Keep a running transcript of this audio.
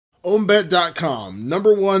OwnBet.com,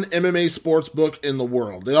 #1 MMA sportsbook in the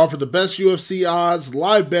world. They offer the best UFC odds,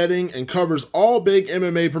 live betting, and covers all big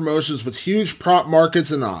MMA promotions with huge prop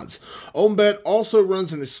markets and odds. OwnBet also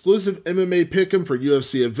runs an exclusive MMA pick'em for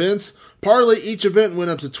UFC events. Parlay each event win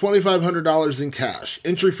up to $2,500 in cash.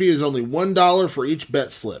 Entry fee is only $1 for each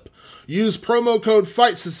bet slip. Use promo code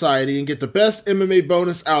Fight Society and get the best MMA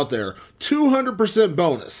bonus out there, 200%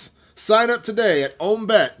 bonus. Sign up today at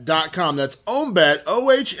OwnBet.com. That's OwnBet,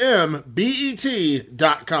 OHMBET.com.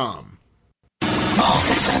 All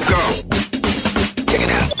systems go. Check it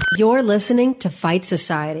out. You're listening to Fight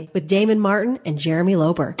Society with Damon Martin and Jeremy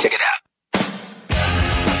Lober. Check it out.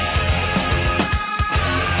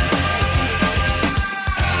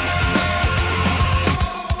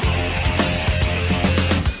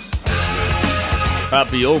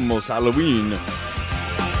 Happy almost Halloween.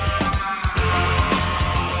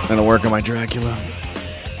 Gonna work on my Dracula.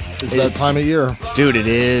 It's that time of year. Dude, it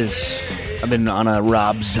is. I've been on a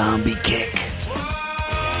Rob Zombie kick.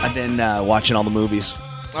 I've been watching all the movies.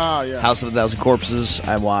 Oh, yeah. House of a Thousand Corpses,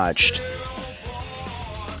 I watched.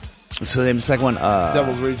 What's the name of the second one?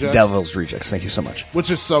 Devil's Rejects. Devil's Rejects, thank you so much.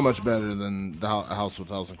 Which is so much better than the House of a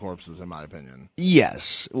Thousand Corpses, in my opinion.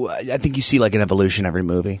 Yes. I think you see like an evolution every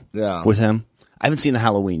movie with him. I haven't seen the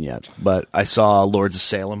Halloween yet, but I saw Lords of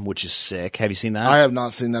Salem, which is sick. Have you seen that? I have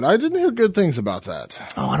not seen that. I didn't hear good things about that.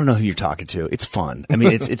 Oh, I don't know who you're talking to. It's fun. I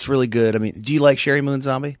mean, it's really good. I mean, do you like Sherry Moon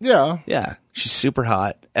Zombie? Yeah. Yeah. She's super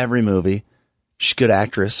hot. Every movie. She's a good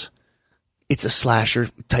actress. It's a slasher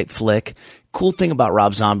type flick. Cool thing about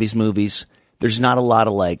Rob Zombie's movies, there's not a lot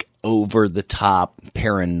of like over the top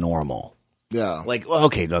paranormal. Yeah. Like, well,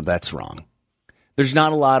 okay, no, that's wrong. There's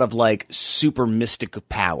not a lot of like super mystic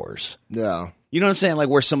powers. Yeah. You know what I'm saying? Like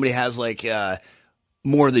where somebody has like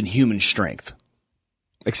more than human strength,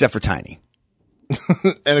 except for Tiny.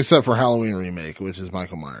 And except for Halloween remake, which is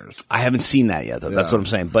Michael Myers. I haven't seen that yet, though. Yeah. That's what I'm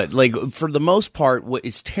saying. But like for the most part, what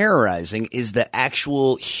is terrorizing is that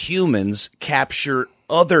actual humans capture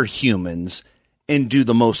other humans and do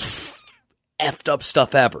the most effed up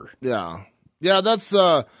stuff ever. Yeah. Yeah, that's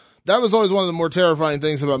that was always one of the more terrifying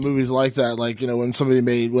things about movies like that. Like, you know, when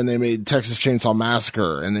they made Texas Chainsaw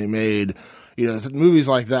Massacre and they made, you know, movies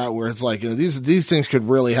like that where it's like, you know, these things could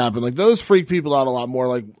really happen. Like those freak people out a lot more.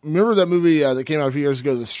 Like, remember that movie that came out a few years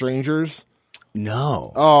ago, The Strangers?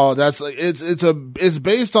 No. Oh, that's like it's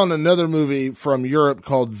based on another movie from Europe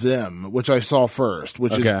called Them, which I saw first,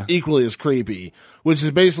 which is equally as creepy. Which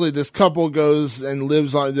is basically this couple goes and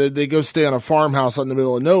lives on. They go stay on a farmhouse out in the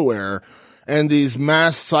middle of nowhere. And these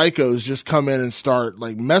mass psychos just come in and start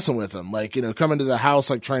like messing with them, like, you know, come into the house,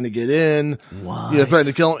 like trying to get in, what? You know,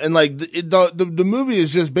 threatening to kill them. And like the movie is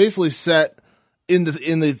just basically set in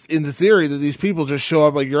the theory that these people just show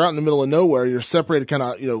up, like you're out in the middle of nowhere, you're separated, kind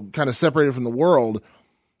of separated from the world.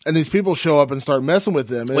 And these people show up and start messing with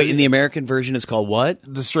them. Wait, in the American version, it's called what?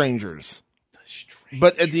 The Strangers.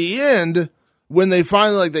 But at the end, when they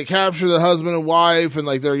finally, like, they capture the husband and wife and,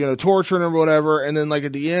 like, they're, you know, torturing them or whatever, and then, like,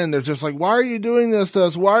 at the end, they're just like, why are you doing this to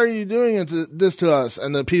us? Why are you doing this to us?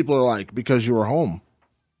 And the people are like, because you were home.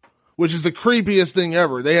 Which is the creepiest thing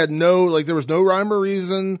ever. They had there was no rhyme or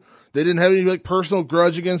reason. They didn't have any, like, personal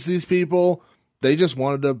grudge against these people. They just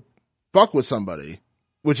wanted to fuck with somebody.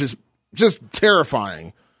 Which is just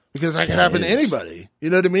terrifying. Because that could happen to anybody.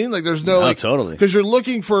 You know what I mean? Like, there's no, like, totally. Because you're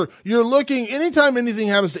looking, anytime anything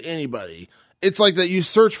happens to anybody, it's like that you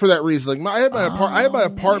search for that reason. Like, I had my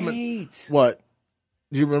apartment. Wait. What?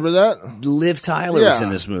 Do you remember that? Liv Tyler was in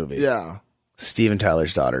this movie. Yeah. Steven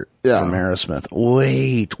Tyler's daughter from Aerosmith.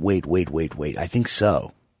 Wait. I think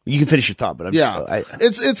so. You can finish your thought, but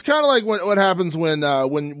it's kind of like what happens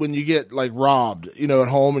when you get like robbed, you know, at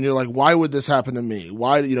home, and you're like, why would this happen to me?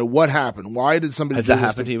 Why, you know, what happened? Why did somebody? Has that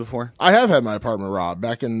happened to you before? I have had my apartment robbed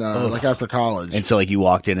back in like after college. And so like you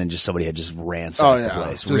walked in and just somebody had just ransacked the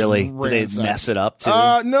place. Really? Did they mess it up too?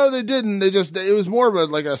 No, they didn't. It was more of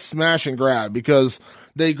a smash and grab, because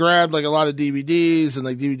they grabbed like a lot of DVDs and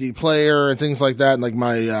like DVD player and things like that. And like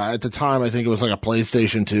my at the time, I think it was like a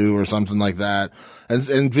PlayStation 2 or something like that.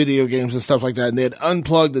 And video games and stuff like that. And they had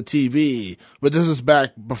unplugged the TV, but this is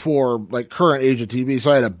back before like current age of TV.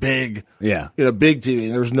 So I had a big TV,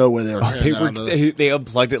 and there was no way they were. They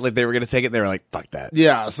unplugged it like they were going to take it. And they were like, "Fuck that."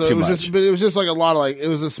 Yeah. So it was just like a lot of like, it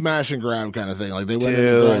was a smash and grab kind of thing. Like they went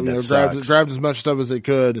in and grabbed as much stuff as they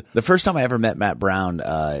could. The first time I ever met Matt Brown,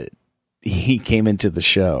 he came into the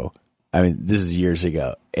show. I mean, this is years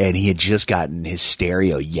ago, and he had just gotten his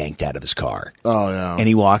stereo yanked out of his car. Oh, yeah. And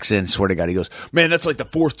he walks in, swear to God, he goes, "Man, that's like the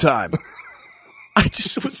fourth time." I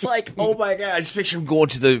just was like, oh my God. I just picture him going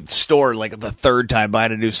to the store like the third time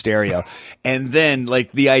buying a new stereo. And then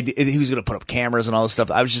like the idea, he was going to put up cameras and all this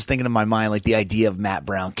stuff. I was just thinking in my mind, like the idea of Matt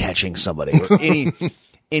Brown catching somebody or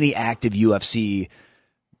any active UFC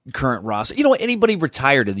current roster. You know, anybody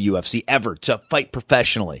retired in the UFC ever to fight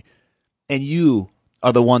professionally. And you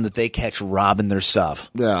are the one that they catch robbing their stuff.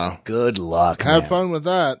 Yeah. Good luck. Have man. fun with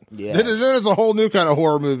that. Yeah. Then it's a whole new kind of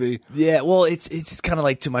horror movie. Yeah. Well, it's kind of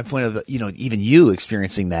like to my point of, you know, even you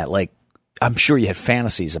experiencing that, like, I'm sure you had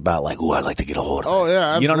fantasies about like, oh, I'd like to get a hold of it. Oh,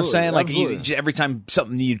 yeah. Absolutely. You know what I'm saying? Like Absolutely. every time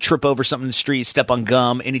you trip over something in the street, step on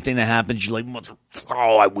gum, anything that happens, you're like,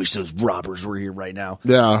 oh, I wish those robbers were here right now.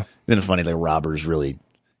 Yeah. Then it's funny, like robbers really,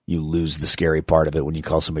 you lose the scary part of it when you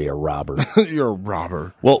call somebody a robber. You're a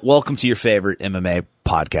robber. Well, welcome to your favorite MMA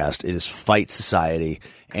podcast. It is Fight Society.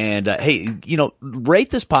 And hey, you know, rate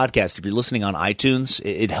this podcast if you're listening on iTunes.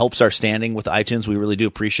 It helps our standing with iTunes. We really do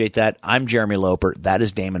appreciate that. I'm Jeremy Loper. That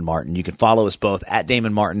is Damon Martin. You can follow us both at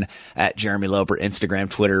Damon Martin, at Jeremy Loper, Instagram,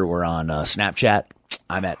 Twitter. We're on Snapchat.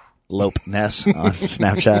 I'm at Lope Ness on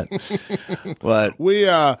Snapchat. But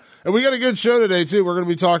and we got a good show today too. We're going to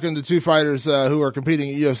be talking to two fighters who are competing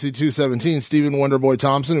at UFC 217. Stephen Wonderboy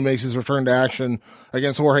Thompson, who makes his return to action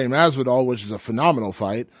against Jorge Masvidal, which is a phenomenal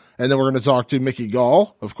fight. And then we're going to talk to Mickey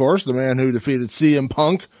Gall, of course, the man who defeated CM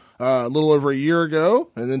Punk a little over a year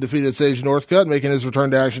ago, and then defeated Sage Northcutt, making his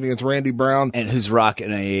return to action against Randy Brown. And who's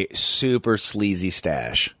rocking a super sleazy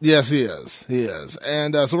stash. Yes, he is. He is.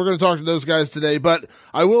 And so we're going to talk to those guys today. But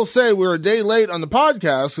I will say we're a day late on the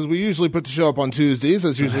podcast because we usually put the show up on Tuesdays.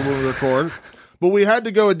 That's usually when we record. But we had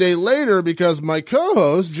to go a day later because my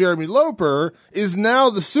co-host, Jeremy Loper, is now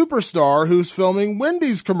the superstar who's filming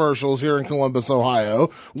Wendy's commercials here in Columbus, Ohio.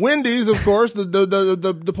 Wendy's, of course,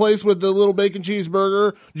 the place with the little bacon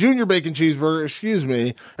cheeseburger, junior bacon cheeseburger, excuse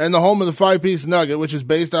me, and the home of the 5-piece nugget, which is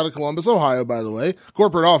based out of Columbus, Ohio, by the way.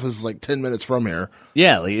 Corporate office is like 10 minutes from here.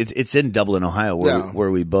 Yeah, like it's in Dublin, Ohio, where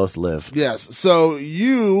we both live. Yes. So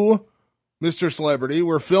you, Mr. Celebrity,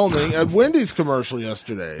 were filming a Wendy's commercial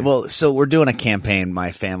yesterday. Well, so we're doing a campaign.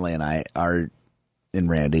 My family and I are, and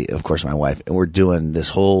Randy, of course, my wife, and we're doing this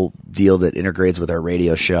whole deal that integrates with our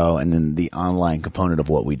radio show and then the online component of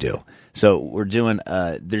what we do. So we're doing,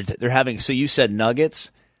 they're having, so you said nuggets.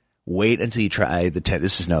 Wait until you try the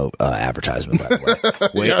This is no advertisement, by the way.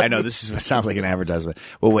 Wait, yeah. I know this sounds like an advertisement.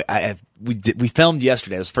 Well, wait, we filmed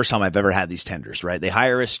yesterday. It was the first time I've ever had these tenders, right? They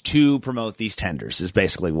hire us to promote these tenders is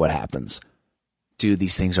basically what happens. Dude,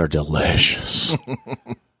 these things are delicious.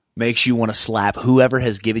 Makes you want to slap whoever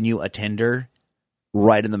has given you a tender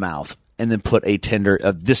right in the mouth and then put a tender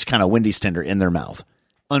of this kind of Wendy's tender in their mouth.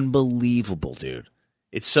 Unbelievable, dude.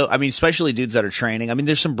 It's so, I mean, especially dudes that are training. I mean,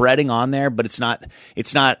 there's some breading on there, but it's not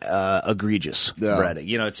egregious breading.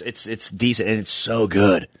 You know, it's decent and it's so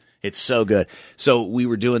good. It's so good. So we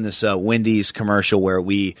were doing this Wendy's commercial where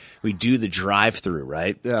we do the drive-through,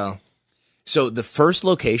 right? Yeah. So the first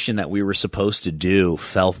location that we were supposed to do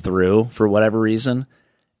fell through for whatever reason.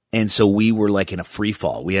 And so we were like in a free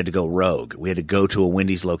fall. We had to go rogue. We had to go to a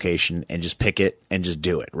Wendy's location and just pick it and just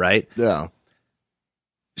do it, right? Yeah.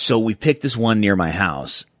 So we picked this one near my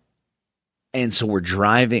house. And so we're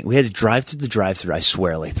driving. We had to drive through the drive-through, I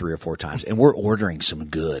swear, like 3 or 4 times. And we're ordering some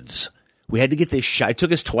goods. We had to get this shot. It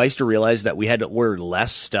took us twice to realize that we had to order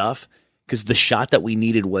less stuff because the shot that we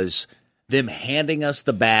needed was them handing us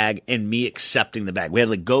the bag and me accepting the bag. We had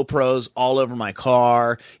like GoPros all over my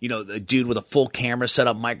car, you know, the dude with a full camera set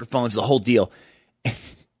up, microphones, the whole deal.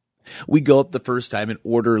 We go up the first time and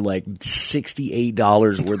order like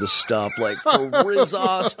 $68 worth of stuff, like for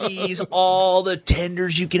Rizzosties, all the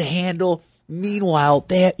tenders you can handle. Meanwhile,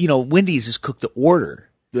 they, you know, Wendy's has cooked the order.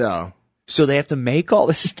 Yeah. So they have to make all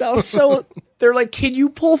this stuff. So they're like, can you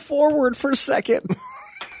pull forward for a second?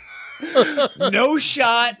 No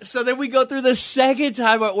shot. So then we go through the second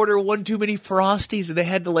time I order one too many Frosties and they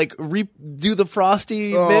had to like do the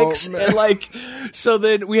Frosty mix. Man. And like, so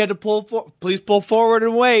then we had to please pull forward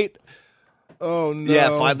and wait. Oh no.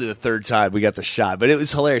 Yeah, finally the third time we got the shot, but it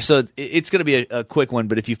was hilarious. So it's going to be a quick one,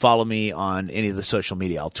 but if you follow me on any of the social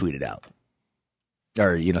media, I'll tweet it out.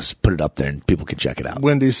 Or, you know, put it up there and people can check it out.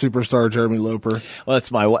 Wendy's superstar Jeremy Loper. Well, it's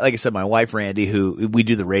like I said, my wife, Randy, who we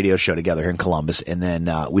do the radio show together here in Columbus. And then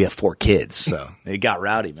we have 4 kids. So it got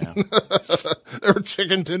rowdy, man. There were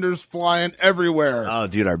chicken tenders flying everywhere. Oh,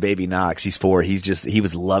 dude, our baby Knox, he's 4. He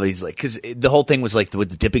was loving it. He's like, because the whole thing was like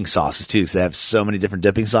with the dipping sauces too. Because they have so many different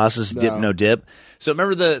dipping sauces. Dip, no dip. So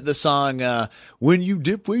remember the song, when you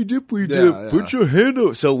dip, we dip, we dip. Yeah. Put your hand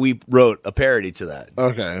up. So we wrote a parody to that.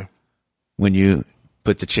 Okay. When you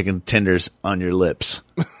put the chicken tenders on your lips.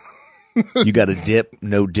 You got to dip,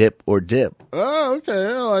 no dip, or dip. Oh,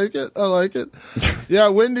 okay. I like it. Yeah,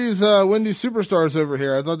 Wendy's superstars over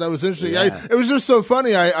here. I thought that was interesting. Yeah. It was just so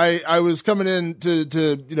funny. I was coming in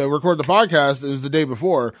to record the podcast. It was the day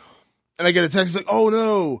before, and I get a text like, "Oh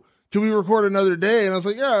no, can we record another day?" And I was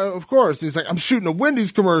like, "Yeah, of course." And he's like, "I'm shooting a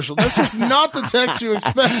Wendy's commercial." That's just not the text you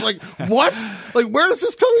expect. Like, what? Like, where is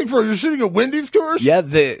this coming from? You're shooting a Wendy's commercial? Yeah,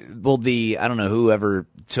 I don't know whoever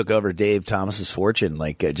took over Dave Thomas's fortune,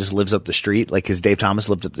 just lives up the street, because Dave Thomas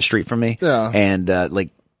lived up the street from me. Yeah. And,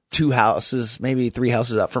 2 houses, maybe 3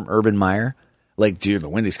 houses up from Urban Meyer. Dude, the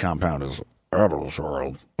Wendy's compound is out of this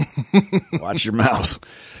world. Watch your mouth.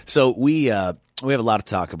 So we have a lot to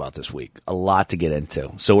talk about this week, a lot to get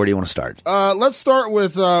into. So where do you want to start? Let's start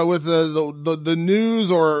with the news,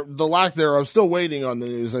 or the lack thereof. Still waiting on the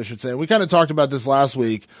news, I should say. We kind of talked about this last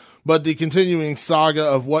week, but the continuing saga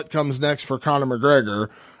of what comes next for Conor McGregor,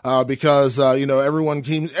 because everyone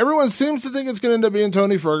seems to think it's going to end up being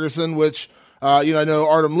Tony Ferguson, which I know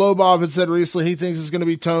Artem Lobov had said recently he thinks it's going to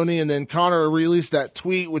be Tony, and then Conor released that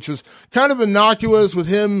tweet, which was kind of innocuous, with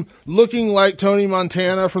him looking like Tony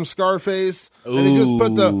Montana from Scarface. Ooh. And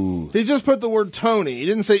he just put the word Tony. He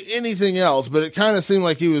didn't say anything else, but it kind of seemed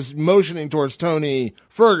like he was motioning towards Tony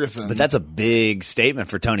Ferguson. But that's a big statement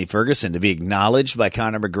for Tony Ferguson to be acknowledged by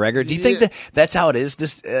Conor McGregor. Do you think that's how it is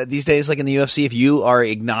these days, in the UFC? If you are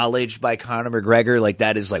acknowledged by Conor McGregor,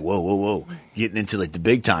 that is whoa, getting into the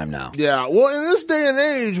big time now. Yeah, well, in this day and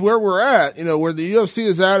age where we're at, where the UFC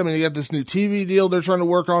is at, you got this new TV deal they're trying to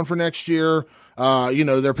work on for next year.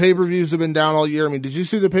 Their pay-per-views have been down all year. Did you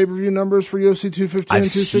see the pay-per-view numbers for UFC 215 and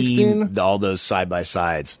 216? I've seen all those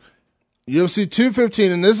side-by-sides. UFC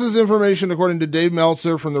 215, and this is information according to Dave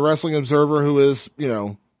Meltzer from the Wrestling Observer, who is,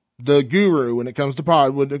 the guru when it comes to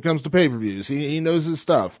pay-per-views. He knows his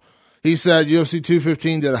stuff. He said UFC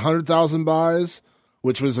 215 did 100,000 buys,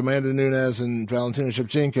 which was Amanda Nunes and Valentina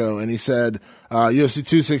Shevchenko, and he said UFC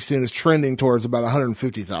 216 is trending towards about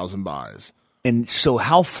 150,000 buys. And so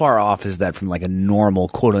how far off is that from a normal,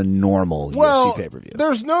 quote-unquote, UFC pay-per-view?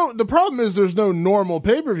 The problem is there's no normal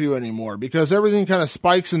pay-per-view anymore, because everything kind of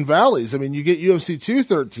spikes and valleys. You get UFC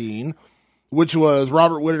 213, which was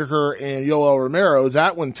Robert Whittaker and Yoel Romero.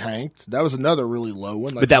 That one tanked. That was another really low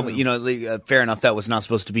one. But that, fair enough, that was not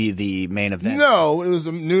supposed to be the main event. No, it was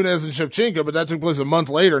Nunes and Shevchenko, but that took place a month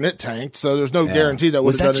later and it tanked, so there's no guarantee that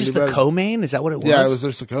would have done any better. Was that just the co-main? Is that what it was? Yeah, it was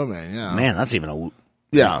just the co-main, yeah. Man, that's even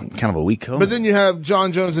kind of a weak co-main. But then you have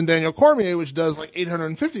John Jones and Daniel Cormier, which does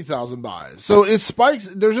 850,000 buys. So it spikes.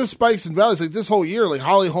 There's just spikes and valleys. This whole year,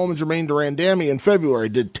 Holly Holm and Jermaine Durandamy in February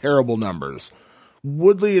did terrible numbers.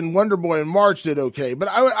 Woodley and Wonderboy in March did okay. But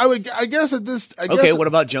I guess at this. Okay, what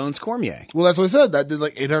about Jones Cormier? Well, that's what I said. That did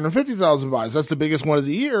 850,000 buys. That's the biggest one of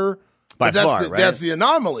the year. By far, right? That's the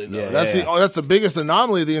anomaly, though. Yeah, that's the biggest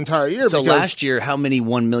anomaly of the entire year. So last year, how many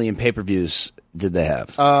 1 million pay-per-views did they have?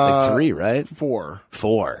 3, right? 4.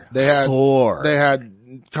 4. They had 4. They had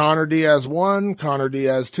Conor Diaz 1, Conor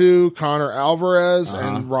Diaz 2, Conor Alvarez,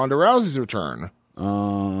 and Ronda Rousey's return.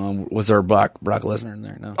 Was there Brock Lesnar in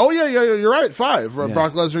there? No. Oh yeah, you're right. 5.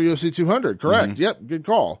 Brock Lesnar UFC 200. Correct. Mm-hmm. Yep. Good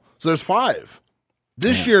call. So there's 5.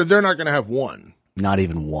 This year they're not going to have 1. Not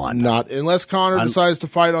even 1. Not unless Conor decides to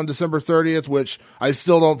fight on December 30th, which I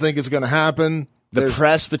still don't think is going to happen. The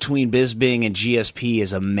press between Bisping and GSP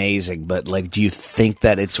is amazing, but do you think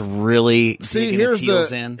that it's really digging its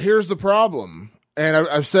heels in? Here's the problem, and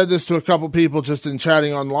I've said this to a couple people just in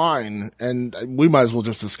chatting online, and we might as well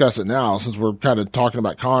just discuss it now since we're kind of talking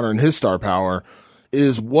about Conor and his star power.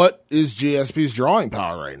 Is what is GSP's drawing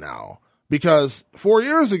power right now? Because 4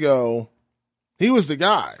 years ago, he was the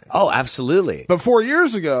guy. Oh, absolutely. But 4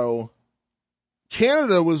 years ago,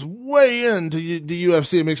 Canada was way into the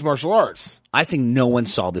UFC and mixed martial arts. I think no one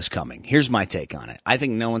saw this coming. Here's my take on it. I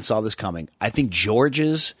think no one saw this coming. I think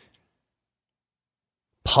George's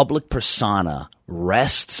public persona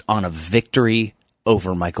rests on a victory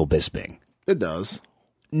over Michael Bisping. It does.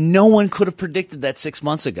 No one could have predicted that 6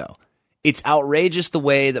 months ago. It's outrageous the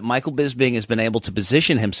way that Michael Bisping has been able to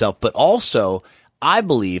position himself, but also, I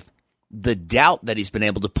believe, the doubt that he's been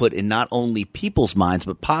able to put in not only people's minds,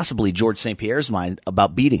 but possibly Georges St-Pierre's mind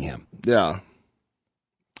about beating him. Yeah.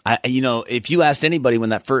 If you asked anybody when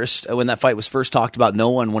that fight was first talked about, no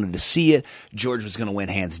one wanted to see it. George was going to win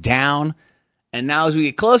hands down. And now as we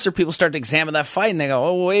get closer, people start to examine that fight and they go,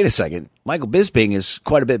 oh, wait a second. Michael Bisping is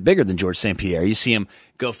quite a bit bigger than Georges St-Pierre. You see him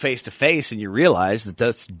go face to face, and you realize that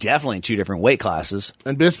that's definitely two different weight classes.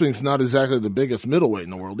 And Bisping's not exactly the biggest middleweight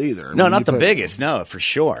in the world either. No, not the biggest. No, for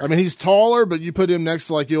sure. I mean, he's taller, but you put him next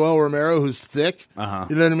to like Yoel Romero, who's thick. Uh-huh.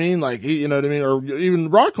 You know what I mean? Like, you know what I mean? Or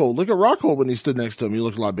even Rockhold. Look at Rockhold when he stood next to him. He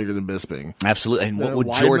looked a lot bigger than Bisping. Absolutely. And what would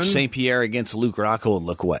Weidman? Georges St-Pierre against Luke Rockhold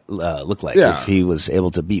look like if he was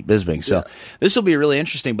able to beat Bisping? So this will be really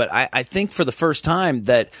interesting. But I think for the first time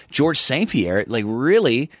that Georges St-Pierre, like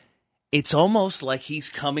really, it's almost like he's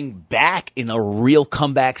coming back in a real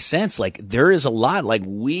comeback sense. Like there is a lot. Like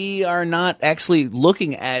we are not actually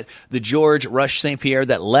looking at the George Rush St-Pierre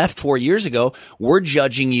that left 4 years ago. We're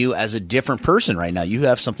judging you as a different person right now. You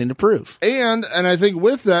have something to prove. And I think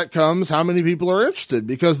with that comes how many people are interested,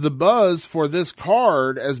 because the buzz for this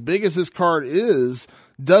card, as big as this card is,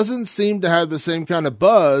 doesn't seem to have the same kind of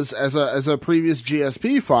buzz as a previous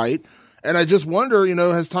GSP fight. And I just wonder,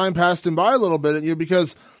 has time passed him by a little bit?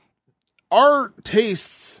 Because our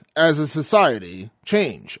tastes as a society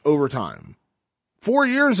change over time. 4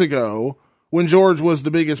 years ago, when George was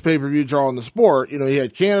the biggest pay-per-view draw in the sport, he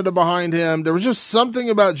had Canada behind him. There was just something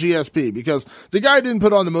about GSP because the guy didn't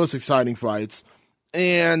put on the most exciting fights,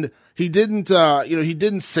 and he didn't, he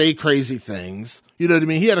didn't say crazy things. You know what I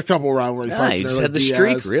mean? He had a couple rivalry fights. He just had the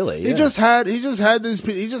streak, really. Yeah. He just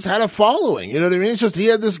had a following. You know what I mean? It's just he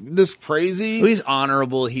had this crazy. Well, he's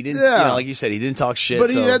honorable. He didn't, like you said, he didn't talk shit.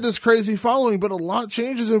 But he had this crazy following. But a lot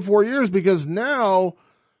changes in 4 years because now,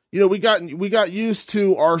 we got used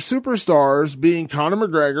to our superstars being Conor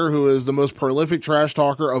McGregor, who is the most prolific trash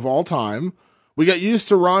talker of all time. We got used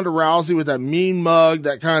to Ronda Rousey with that mean mug,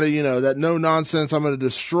 that kind of, that no nonsense, I'm going to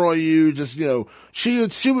destroy you. Just, she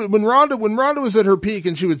would, when Ronda was at her peak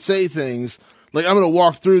and she would say things like, I'm going to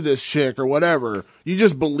walk through this chick or whatever, you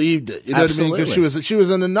just believed it. You know Absolutely. what I mean? Because she was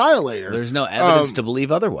an annihilator. There's no evidence to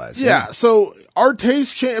believe otherwise. Yeah. So our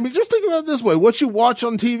taste change. I mean, just think about it this way. What you watch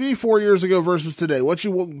on TV 4 years ago versus today, what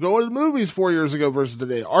you go to the movies 4 years ago versus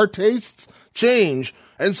today, our tastes change.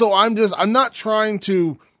 And so I'm not trying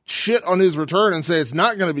to shit on his return and say it's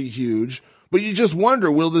not going to be huge, but you just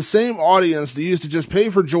wonder, will the same audience that used to just pay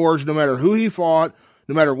for George no matter who he fought,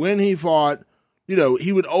 no matter when he fought,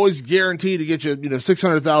 he would always guarantee to get you,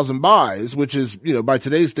 600,000 buys, which is, by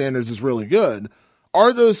today's standards is really good.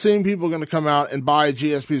 Are those same people going to come out and buy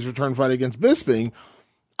GSP's return fight against Bisping?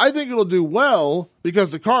 I think it'll do well because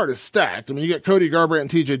the card is stacked. I mean, you got Cody Garbrandt and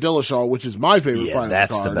TJ Dillashaw, which is my favorite fight on the card.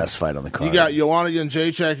 That's the best fight on the card. You got Joanna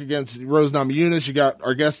Jędrzejczyk against Rose Namajunas. You got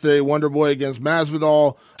our guest today, Wonderboy against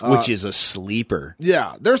Masvidal. Which is a sleeper.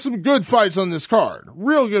 Yeah, there's some good fights on this card.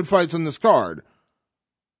 Real good fights on this card.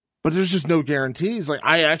 But there's just no guarantees. Like,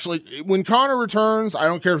 when Conor returns, I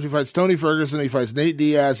don't care if he fights Tony Ferguson, he fights Nate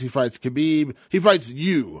Diaz, he fights Khabib, he fights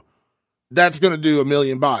you. That's going to do 1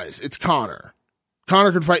 million buys. It's Conor.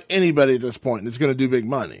 Conor could fight anybody at this point, and it's going to do big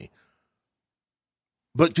money.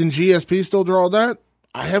 But can GSP still draw that?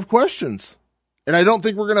 I have questions. And I don't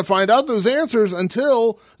think we're going to find out those answers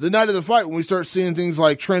until the night of the fight when we start seeing things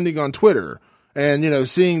like trending on Twitter and,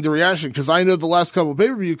 seeing the reaction. Because I know the last couple of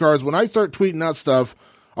pay-per-view cards, when I start tweeting out stuff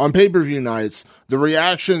on pay-per-view nights, the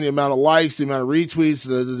reaction, the amount of likes, the amount of retweets,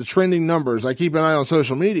 the trending numbers, I keep an eye on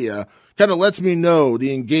social media, kind of lets me know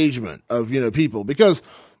the engagement of, people. Because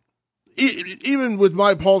even with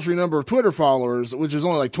my paltry number of Twitter followers, which is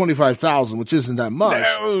only like 25,000, which isn't that much.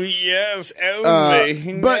 Oh, yes,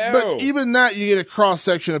 only. But even that, you get a cross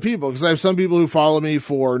section of people, because I have some people who follow me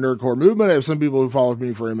for Nerdcore Movement. I have some people who follow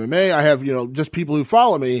me for MMA. I have, just people who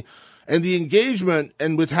follow me. And the engagement,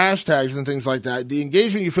 and with hashtags and things like that, the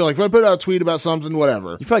engagement, you feel like if I put out a tweet about something,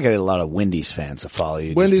 whatever. You probably got a lot of Wendy's fans that follow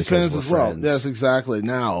you. Wendy's fans as well. Yes, exactly.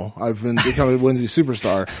 Now I've been becoming a Wendy's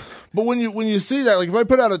superstar. But when you see that, like if I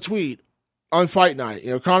put out a tweet on fight night,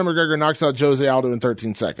 Conor McGregor knocks out Jose Aldo in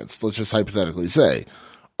 13 seconds. Let's just hypothetically say,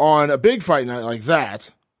 on a big fight night like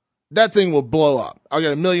that thing will blow up. I'll get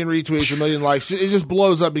 1 million retweets, 1 million likes. It just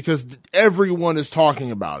blows up because everyone is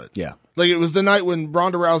talking about it. Yeah. Like it was the night when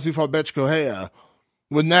Ronda Rousey fought Bethe Correia.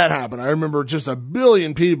 When that happened, I remember just 1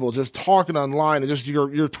 billion people just talking online, and just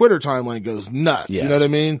your Twitter timeline goes nuts. Yes. You know what I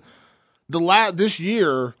mean? This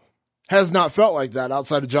year has not felt like that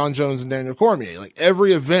outside of John Jones and Daniel Cormier. Like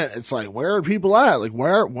every event, it's like, where are people at? Like why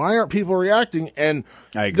aren't people reacting? And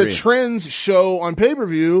I agree. The trends show on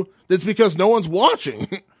pay-per-view that's because no one's watching.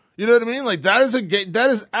 You know what I mean? Like that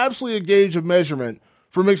is absolutely a gauge of measurement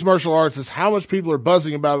for mixed martial arts, is how much people are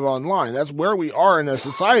buzzing about it online. That's where we are in a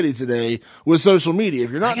society today with social media.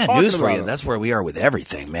 If you're not talking news for about you, it, that's where we are with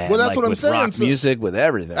everything, man. Well, that's what I'm with saying. Rock music, with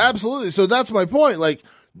everything. Absolutely. So that's my point. Like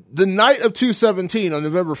the night of 217 on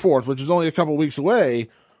November 4th, which is only a couple weeks away,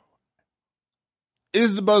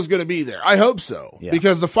 is the buzz going to be there? I hope so,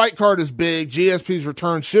 because the fight card is big. GSP's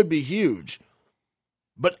return should be huge.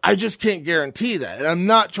 But I just can't guarantee that. And I'm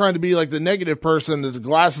not trying to be like the negative person that the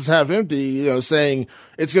glass is half empty, saying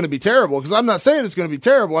it's going to be terrible. Because I'm not saying it's going to be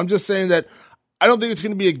terrible. I'm just saying that I don't think it's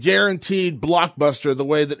going to be a guaranteed blockbuster the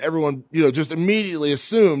way that everyone, just immediately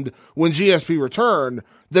assumed when GSP returned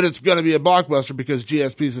that it's going to be a blockbuster because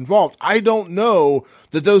GSP is involved. I don't know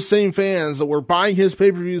that those same fans that were buying his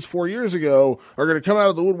pay-per-views 4 years ago are going to come out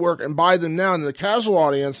of the woodwork and buy them now. And the casual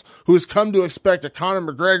audience who has come to expect a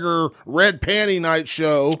Conor McGregor red panty night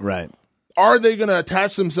show. Right. Are they going to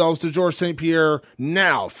attach themselves to Georges St-Pierre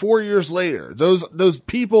now, 4 years later? Those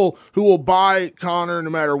people who will buy Conor no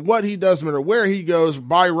matter what he does, no matter where he goes,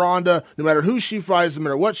 buy Ronda, no matter who she fights, no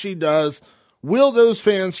matter what she does, will those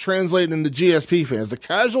fans translate into GSP fans, the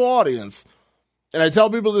casual audience? And I tell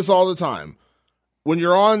people this all the time. When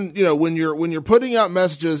you're on, when you're putting out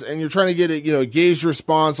messages and you're trying to get a gauged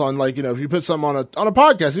response on, like, if you put something on a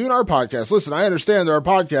podcast, even our podcast. Listen, I understand that our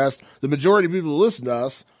podcast, the majority of people who listen to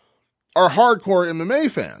us are hardcore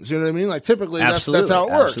MMA fans. You know what I mean? Like, typically that's how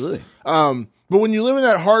it works. Absolutely. But when you live in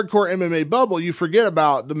that hardcore MMA bubble, you forget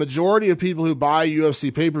about the majority of people who buy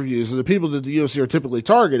UFC pay-per-views, or the people that the UFC are typically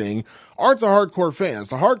targeting, aren't the hardcore fans.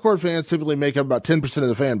 The hardcore fans typically make up about 10% of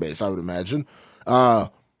the fan base, I would imagine.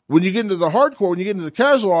 When you get into the hardcore, when you get into the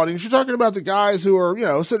casual audience, you're talking about the guys who are,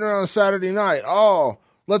 sitting around on a Saturday night. Oh,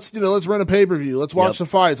 let's rent a pay-per-view. Let's watch the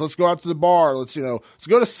fights. Let's go out to the bar. Let's go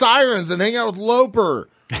to Sirens and hang out with Loper.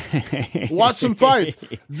 Watch some fights.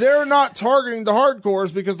 They're not targeting the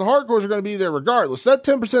hardcores because the hardcores are going to be there regardless. That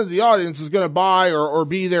 10% of the audience is going to buy or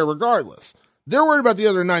be there regardless. They're worried about the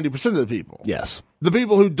other 90% of the people. Yes. The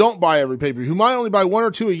people who don't buy every pay-per-view, who might only buy one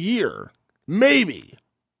or two a year. Maybe.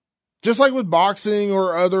 Just like with boxing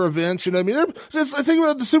or other events, you know what I mean? Just think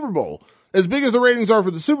about the Super Bowl. As big as the ratings are for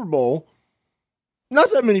the Super Bowl,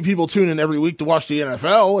 not that many people tune in every week to watch the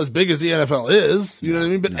NFL, as big as the NFL is, you know what I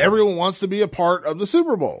mean? But everyone wants to be a part of the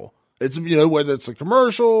Super Bowl. It's, whether it's the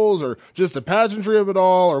commercials or just the pageantry of it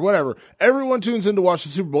all or whatever. Everyone tunes in to watch the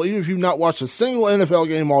Super Bowl, even if you've not watched a single NFL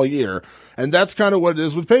game all year. And that's kind of what it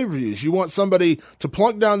is with pay-per-views. You want somebody to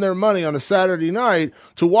plunk down their money on a Saturday night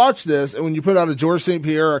to watch this, and when you put out a Georges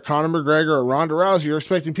St-Pierre, a Conor McGregor, a Ronda Rousey, you're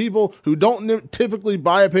expecting people who don't typically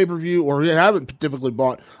buy a pay-per-view or who haven't typically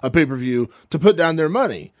bought a pay-per-view to put down their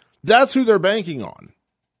money. That's who they're banking on.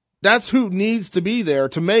 That's who needs to be there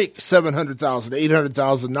to make 700,000,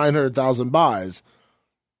 800,000, 900,000 buys.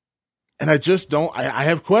 And I just don't, I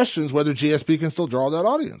have questions whether GSP can still draw that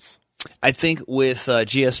audience. I think with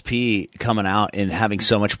GSP coming out and having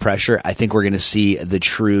so much pressure, I think we're going to see the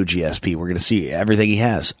true GSP. We're going to see everything he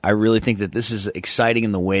has. I really think that this is exciting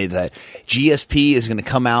in the way that GSP is going to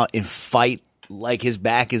come out and fight like his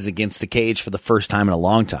back is against the cage for the first time in a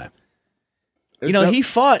long time. He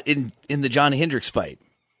fought in the John Hendricks fight.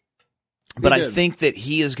 But I think that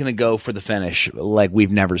he is going to go for the finish like we've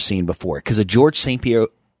never seen before. Because a Georges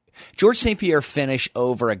St-Pierre finish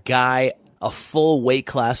over a guy a full weight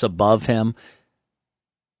class above him,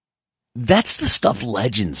 that's the stuff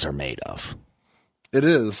legends are made of. It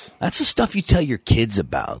is. That's the stuff you tell your kids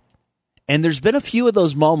about. And there's been a few of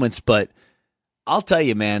those moments, but I'll tell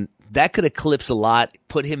you, man, that could eclipse a lot,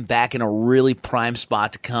 put him back in a really prime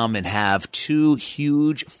spot to come and have two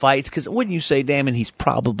huge fights. Because wouldn't you say, Damon, he's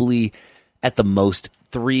probably at the most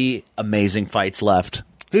 3 amazing fights left?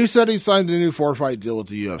 He said he signed a new 4-fight deal with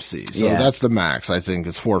the UFC. So that's the max. I think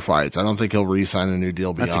it's 4 fights. I don't think he'll re-sign a new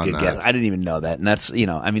deal beyond that. That's a good guess. I didn't even know that. And that's,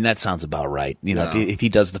 that sounds about right. If he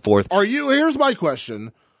does the 4th. Here's my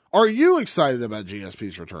question. Are you excited about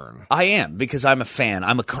GSP's return? I am, because I'm a fan.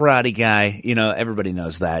 I'm a karate guy. Everybody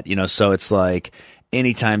knows that. So it's like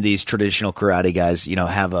anytime these traditional karate guys,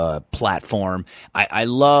 have a platform. I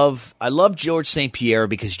love Georges St-Pierre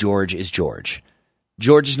because George is George.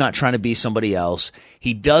 George is not trying to be somebody else.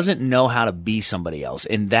 He doesn't know how to be somebody else.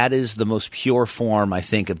 And that is the most pure form, I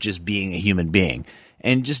think, of just being a human being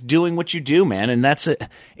and just doing what you do, man. And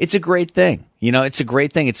it's a great thing. It's a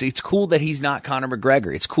great thing. It's cool that he's not Conor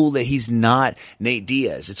McGregor. It's cool that he's not Nate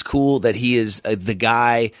Diaz. It's cool that he is the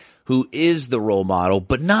guy who is the role model,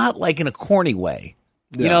 but not like in a corny way.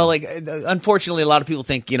 Yeah. Unfortunately, a lot of people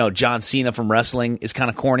think, John Cena from wrestling is kind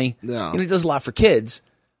of corny. Yeah. He does a lot for kids.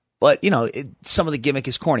 But, some of the gimmick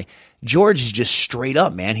is corny. George is just straight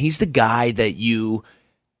up, man. He's the guy that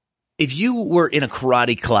if you were in a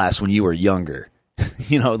karate class when you were younger,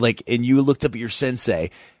 and you looked up at your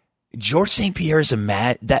sensei, Georges St-Pierre is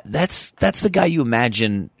that's the guy you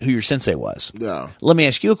imagine who your sensei was. Yeah. Let me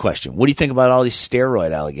ask you a question. What do you think about all these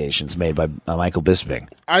steroid allegations made by Michael Bisping?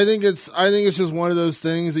 I think it's just one of those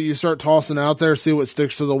things that you start tossing out there, see what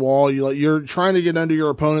sticks to the wall. You're trying to get under your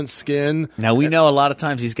opponent's skin. Now we know a lot of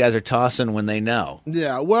times these guys are tossing when they know.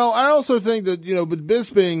 Yeah. Well, I also think that but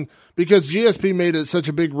Bisping, because GSP made it such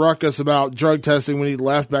a big ruckus about drug testing when he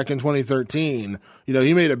left back in 2013.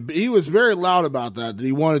 He was very loud about that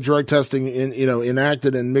he wanted drug testing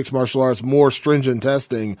enacted in mixed martial arts, more stringent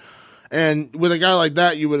testing. And with a guy like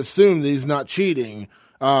that, you would assume that he's not cheating,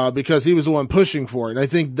 because he was the one pushing for it. And I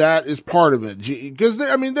think that is part of it. Because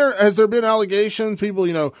has there been allegations? People,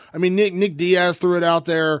 Nick Diaz threw it out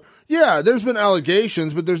there. Yeah, there's been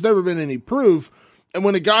allegations, but there's never been any proof. And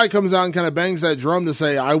when a guy comes out and kind of bangs that drum to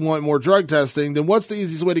say, I want more drug testing, then what's the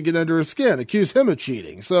easiest way to get under his skin? Accuse him of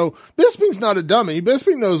cheating. So Bisping's not a dummy.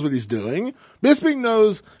 Bisping knows what he's doing. Bisping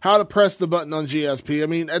knows how to press the button on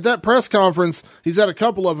GSP. At that press conference, he's had a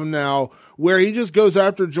couple of them now, where he just goes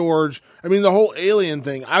after George. The whole alien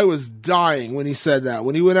thing, I was dying when he said that.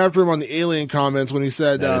 When he went after him on the alien comments, when he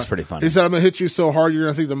said, that's pretty funny. He said, I'm going to hit you so hard, you're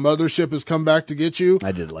going to think the mothership has come back to get you.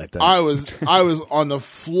 I did like that. I was on the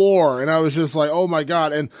floor, and I was just like, oh my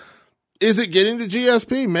God. And is it getting to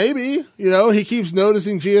GSP? Maybe. He keeps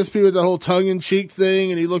noticing GSP with the whole tongue-in-cheek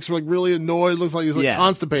thing, and he looks like really annoyed, looks like he's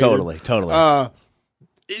constipated. Totally.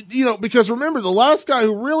 Because remember, the last guy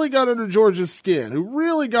who really got under George's skin,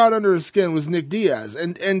 was Nick Diaz.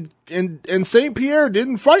 And St-Pierre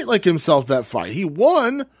didn't fight like himself that fight. He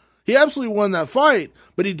won. He absolutely won that fight,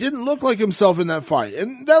 but he didn't look like himself in that fight.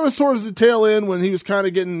 And that was towards the tail end when he was kind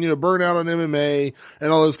of getting, burnt out on MMA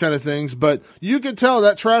and all those kind of things. But you could tell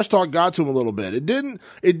that trash talk got to him a little bit. It didn't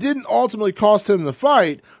ultimately cost him the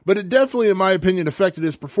fight, but it definitely, in my opinion, affected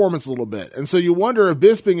his performance a little bit. And so you wonder if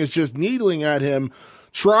Bisping is just needling at him,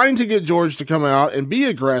 trying to get George to come out and be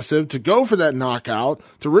aggressive, to go for that knockout,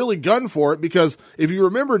 to really gun for it. Because if you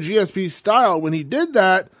remember GSP's style, when he did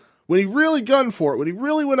that, when he really gunned for it, when he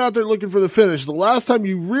really went out there looking for the finish, the last time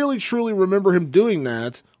you really truly remember him doing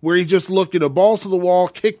that, where he just looked balls to the wall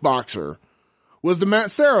kickboxer, was the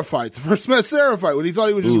Matt Serra fight, the first Matt Serra fight, when he thought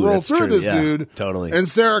he would just roll through this dude. Totally. And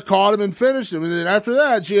Serra caught him and finished him. And then after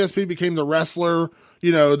that, GSP became the wrestler,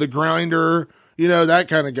 the grinder, that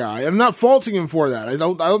kind of guy. I'm not faulting him for that. I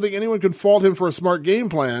don't think anyone can fault him for a smart game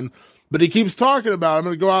plan, but he keeps talking about, I'm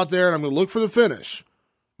going to go out there and I'm going to look for the finish.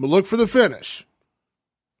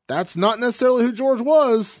 That's not necessarily who George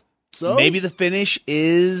was. So maybe the finish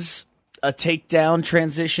is a takedown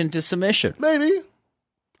transition to submission. Maybe.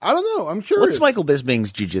 I don't know. I'm curious. What's Michael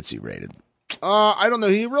Bisping's jiu-jitsu rated? I don't know.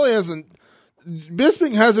 He really hasn't.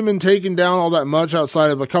 Bisping hasn't been taken down all that much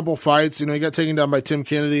outside of a couple fights. He got taken down by Tim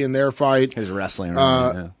Kennedy in their fight. His wrestling.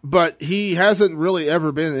 But he hasn't really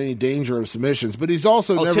ever been in any danger of submissions. But he's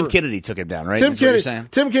also never. Tim Kennedy took him down, right? Tim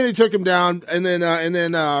Kennedy took him down, and then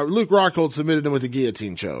Luke Rockhold submitted him with a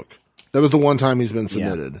guillotine choke. That was the one time he's been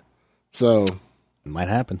submitted. Yeah. So it might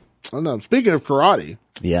happen. I don't know. Speaking of karate,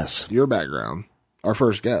 yes, your background, our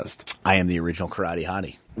first guest. I am the original karate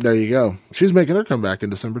hottie. There you go. She's making her comeback in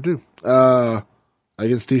December too,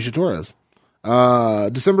 against Tisha Torres.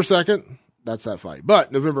 December 2nd, that's that fight.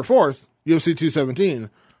 But November 4th, UFC 217,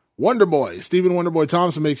 Wonderboy Stephen Wonderboy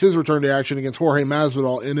Thompson makes his return to action against Jorge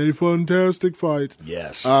Masvidal in a fantastic fight.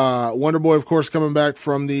 Yes. Wonderboy, of course, coming back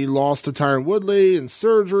from the loss to Tyron Woodley and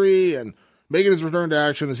surgery and making his return to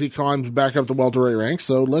action as he climbs back up the welterweight ranks.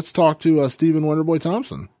 So let's talk to Stephen Wonderboy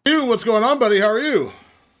Thompson. What's going on, buddy? How are you?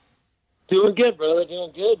 Doing good, brother.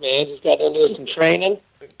 Doing good, man. Just got done doing some training.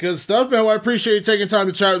 Good stuff, man. Well, I appreciate you taking time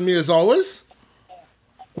to chat with me as always.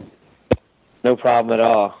 No problem at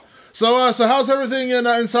all. So how's everything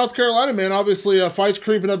in South Carolina, man? Obviously, fights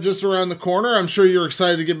creeping up just around the corner. I'm sure you're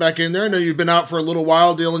excited to get back in there. I know you've been out for a little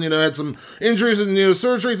while dealing, had some injuries and,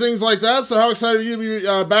 surgery, things like that. So how excited are you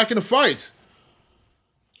to be back in a fight?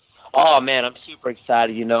 Oh, man, I'm super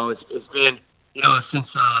excited. It's been, since,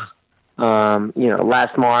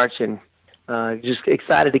 last March, and just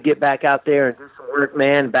excited to get back out there and do some work,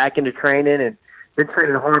 man, back into training, and been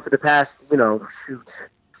training hard for the past,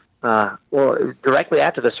 directly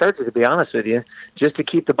after the surgery, to be honest with you, just to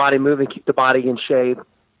keep the body moving, keep the body in shape.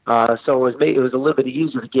 So it was a little bit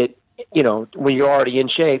easier to get, when you're already in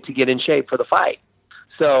shape, to get in shape for the fight.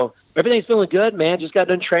 So everything's feeling good, man. Just got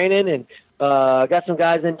done training, and got some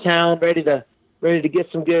guys in town ready to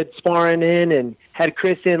get some good sparring in, and had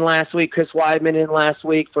Chris Weidman in last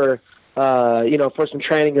week for some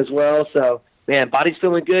training as well. So man, body's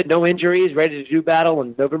feeling good, no injuries, ready to do battle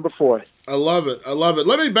on November 4th. I love it. I love it.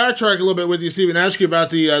 Let me backtrack a little bit with you, Steve, and ask you about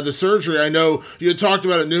the surgery. I know you had talked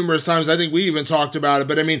about it numerous times. I think we even talked about it.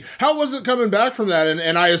 But, I mean, how was it coming back from that?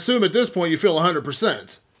 And I assume at this point you feel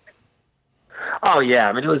 100%. Oh, yeah.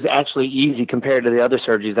 I mean, it was actually easy compared to the other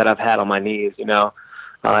surgeries that I've had on my knees, you know.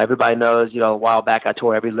 Everybody knows, you know, a while back I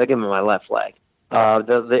tore every ligament in my left leg.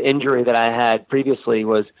 The injury that I had previously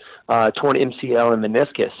was torn MCL and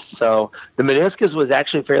meniscus. So the meniscus was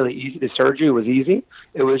actually fairly easy. The surgery was easy.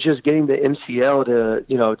 It was just getting the MCL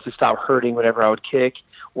to stop hurting whenever I would kick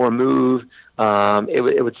or move.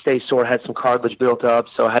 It would stay sore. I had some cartilage built up,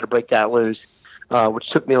 so I had to break that loose, which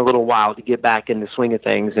took me a little while to get back in the swing of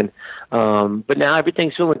things. And but now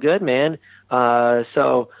everything's feeling good, man.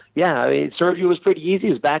 So yeah, I mean, surgery was pretty easy.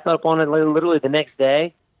 I was back up on it literally the next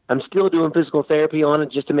day. I'm still doing physical therapy on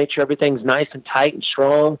it just to make sure everything's nice and tight and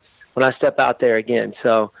strong when I step out there again.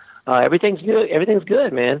 So everything's good. Everything's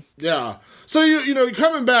good, man. Yeah. So, you know,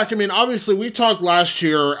 coming back, I mean, obviously we talked last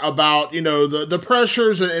year about, you know, the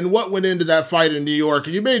pressures and what went into that fight in New York.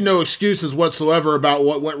 And you made no excuses whatsoever about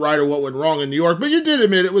what went right or what went wrong in New York. But you did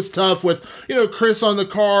admit it was tough with, you know, Chris on the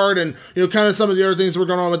card and, you know, kind of some of the other things that were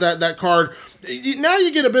going on with that card. Now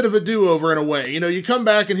you get a bit of a do-over in a way. You know, you come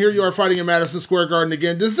back and here you are fighting in Madison Square Garden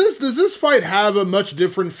again. Does this fight have a much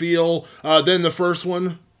different feel than the first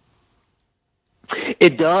one?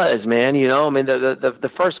 It does, man. You know, I mean,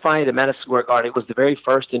 the first fight at Madison Square Garden, it was the very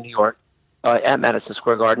first in New York at Madison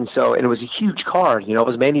Square Garden. So, and it was a huge card. You know, it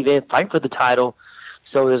was main event, fight for the title.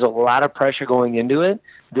 So there's a lot of pressure going into it.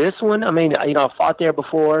 This one, I mean, you know, I fought there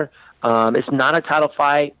before. It's not a title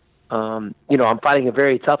fight. You know, I'm fighting a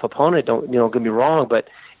very tough opponent. Don't get me wrong, but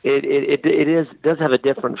it does have a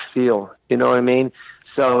different feel. You know what I mean?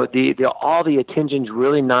 So all the attention's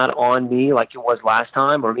really not on me like it was last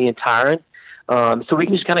time, or me and Tyron. So we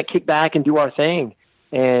can just kind of kick back and do our thing.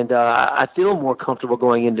 And I feel more comfortable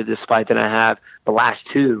going into this fight than I have the last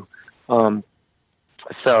two. Yeah,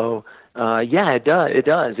 it does.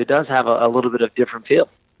 It does have a little bit of different feel.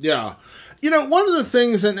 Yeah. You know, one of the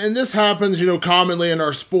things, and this happens, you know, commonly in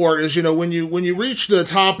our sport, is, you know, when you reach the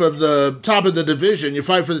top of the division, you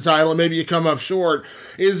fight for the title, and maybe you come up short,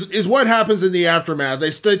 is what happens in the aftermath.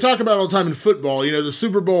 They talk about it all the time in football, you know, the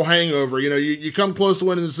Super Bowl hangover. You know, you come close to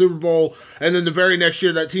winning the Super Bowl, and then the very next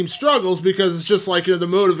year that team struggles because it's just like, you know, the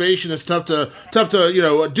motivation is tough to you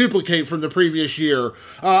know, duplicate from the previous year.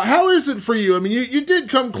 How is it for you? I mean, you did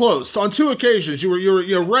come close on two occasions. You were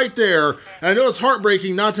you know, right there. And I know it's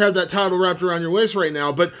heartbreaking not to have that title wrapped around your waist right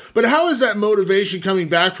now, but how is that motivation coming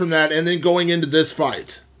back from that and then going into this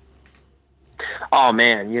fight? Oh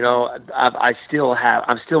man, you know, I'm still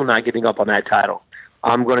not giving up on that title.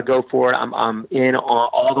 I'm going to go for it. I'm in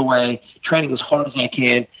all the way, training as hard as I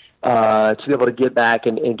can to be able to get back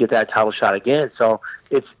and get that title shot again. So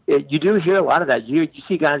you do hear a lot of that. You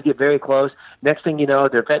see guys get very close. Next thing you know,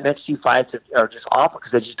 their next few fights are just awful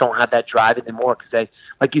because they just don't have that drive anymore. Because they,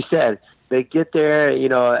 like you said, they get there, you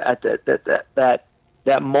know, at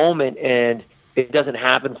that moment, and it doesn't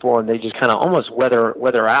happen for them. They just kind of almost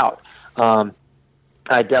weather out.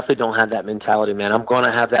 I definitely don't have that mentality, man. I'm going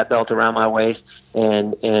to have that belt around my waist,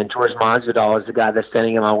 and Jorge Masvidal is the guy that's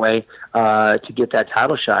standing in my way to get that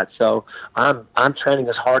title shot. So I'm training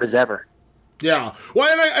as hard as ever. Yeah. Well,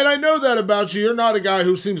 and I know that about you. You're not a guy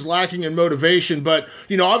who seems lacking in motivation, but,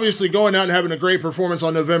 you know, obviously going out and having a great performance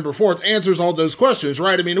on November 4th answers all those questions,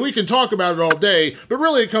 right? I mean, we can talk about it all day, but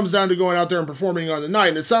really it comes down to going out there and performing on the night,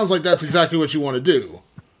 and it sounds like that's exactly what you want to do.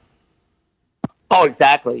 Oh,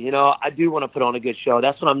 exactly. You know, I do want to put on a good show.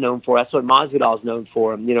 That's what I'm known for. That's what Masvidal is known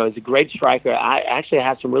for. You know, he's a great striker. I actually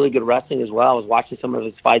have some really good wrestling as well. I was watching some of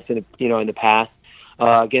his fights in the past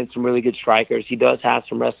against some really good strikers. He does have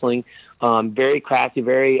some wrestling. Very crafty,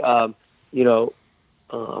 very, good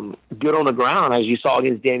on the ground. As you saw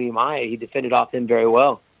against Damian Maia, he defended off him very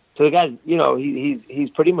well. So the guy, you know, he's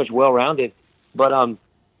pretty much well-rounded. But,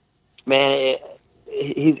 man,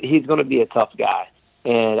 he's going to be a tough guy.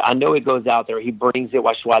 And I know he goes out there. He brings it.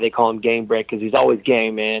 That's why they call him Game Break, because he's always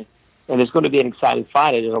game, man. And it's going to be an exciting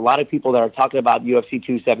fight. There's a lot of people that are talking about UFC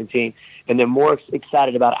 217, and they're more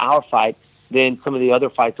excited about our fight than some of the other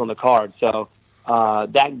fights on the card. So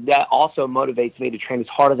that also motivates me to train as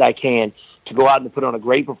hard as I can to go out and put on a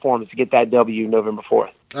great performance to get that W November 4th.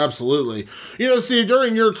 Absolutely. Steve,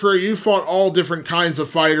 during your career, you fought all different kinds of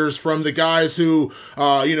fighters, from the guys who,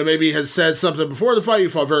 maybe had said something before the fight. You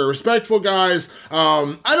fought very respectful guys.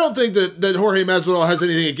 I don't think that Jorge Masvidal has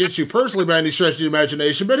anything against you personally by any stretch of the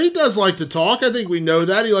imagination, but he does like to talk. I think we know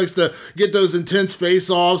that. He likes to get those intense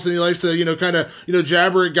face-offs, and he likes to, kind of,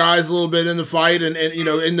 jabber at guys a little bit in the fight and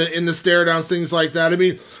in the stare-downs, things like that. I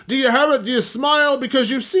mean, do you smile? Because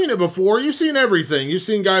you've seen it before. You've seen everything. You've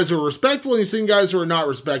seen guys who are respectful, and you've seen guys who are not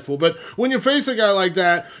respectful. But when you face a guy like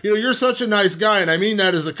that, you're such a nice guy, and I mean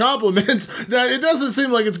that as a compliment, that it doesn't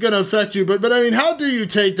seem like it's going to affect you. But I mean, how do you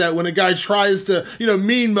take that when a guy tries to,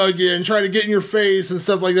 mean mug you and try to get in your face and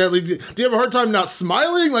stuff like that? Like, do you have a hard time not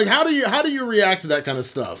smiling? Like, how do you react to that kind of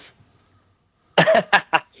stuff?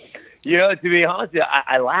 To be honest,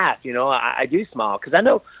 I laugh. I do smile because I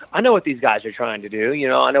know what these guys are trying to do.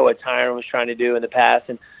 I know what Tyron was trying to do in the past,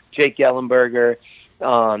 and Jake Ellenberger.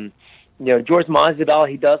 George Masvidal,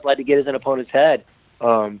 he does like to get his opponent's head.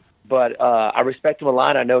 But I respect him a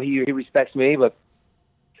lot. I know he respects me, but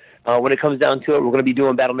when it comes down to it, we're going to be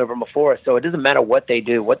doing battle November 4th. So it doesn't matter what they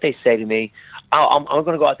do, what they say to me. I'm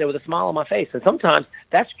going to go out there with a smile on my face. And sometimes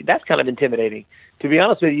that's kind of intimidating. To be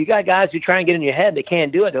honest with you, you got guys who try and get in your head. They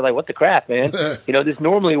can't do it. They're like, what the crap, man? This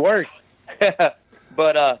normally works.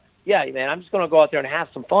 But, yeah, man, I'm just going to go out there and have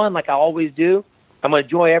some fun like I always do. I'm going to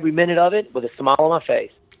enjoy every minute of it with a smile on my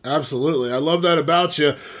face. Absolutely. I love that about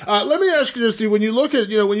you. Let me ask you this, Steve. When you look at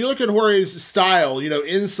Jorge's style,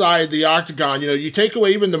 inside the octagon, you take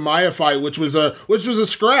away even the Maia fight, which was a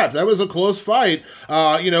scrap. That was a close fight.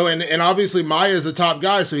 And obviously Maia's a top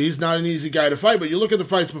guy, so he's not an easy guy to fight. But you look at the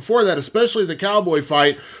fights before that, especially the Cowboy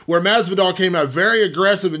fight, where Masvidal came out very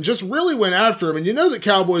aggressive and just really went after him. And that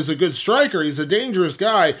Cowboy's a good striker. He's a dangerous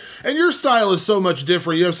guy. And your style is so much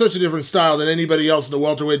different. You have such a different style than anybody else in the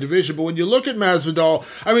welterweight division. But when you look at Masvidal,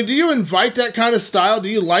 I mean, do you invite that kind of style? Do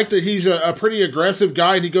you like that he's a pretty aggressive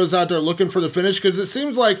guy and he goes out there looking for the finish? Because it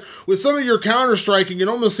seems like with some of your counter striking, it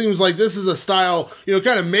almost seems like this is a style,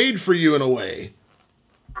 kind of made for you in a way.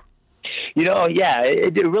 Yeah,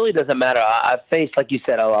 it really doesn't matter. I've faced, like you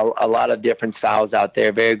said, a lot of different styles out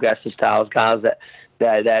there, very aggressive styles, guys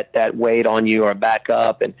that wait on you or back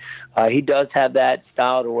up. And he does have that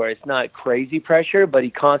style to where it's not crazy pressure, but he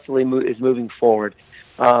constantly is moving forward.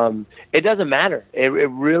 It doesn't matter. It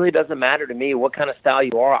really doesn't matter to me what kind of style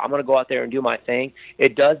you are. I'm going to go out there and do my thing.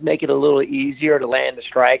 It does make it a little easier to land the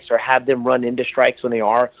strikes or have them run into strikes when they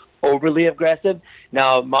are overly aggressive.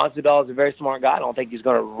 Now, Masvidal is a very smart guy. I don't think he's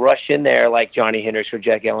going to rush in there like Johnny Hendricks or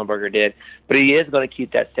Jack Ellenberger did, but he is going to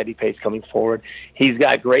keep that steady pace coming forward. He's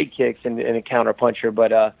got great kicks and a counter puncher,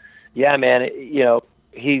 but yeah, man,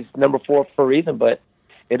 he's number 4 for a reason, but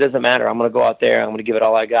it doesn't matter. I'm going to go out there. I'm going to give it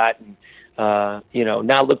all I got. And,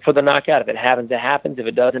 now look for the knockout. If it happens, it happens. If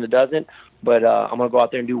it doesn't, it doesn't. But I'm going to go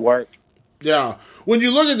out there and do work. Yeah. When you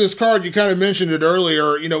look at this card, you kind of mentioned it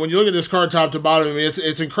earlier, when you look at this card top to bottom, I mean,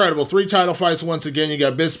 it's incredible. 3 title fights once again. You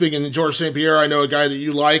got Bisping and Georges St-Pierre. I know a guy that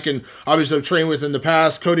you like and obviously have trained with in the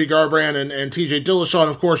past. Cody Garbrandt and TJ Dillashaw, and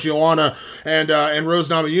of course, Joanna and Rose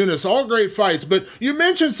Namajunas. All great fights. But you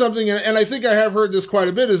mentioned something, and I think I have heard this quite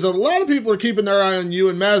a bit, is that a lot of people are keeping their eye on you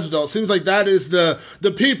and Masvidal. It seems like that is the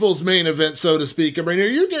people's main event, so to speak. I mean, are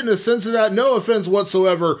you getting a sense of that? No offense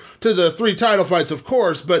whatsoever to the 3 title fights, of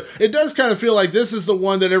course, but it does kind of feel like this is the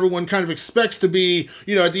one that everyone kind of expects to be,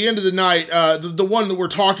 at the end of the night, the one that we're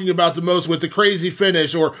talking about the most with the crazy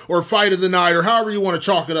finish or fight of the night or however you want to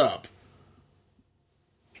chalk it up.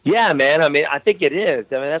 Yeah, man. I mean, I think it is.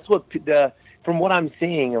 I mean, that's what from what I'm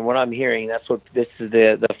seeing and what I'm hearing, that's what this is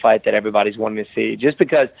the fight that everybody's wanting to see. Just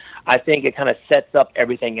because I think it kind of sets up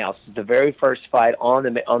everything else. It's the very first fight on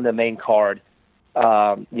the main card,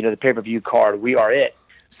 the pay-per-view card. We are it.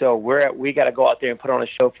 So we got to go out there and put on a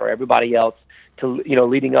show for everybody else to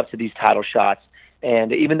leading up to these title shots.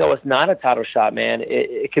 And even though it's not a title shot, man,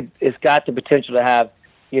 it's got the potential to have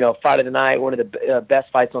fight of the night, one of the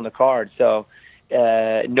best fights on the card. So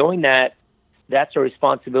knowing that, that's a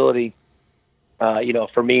responsibility,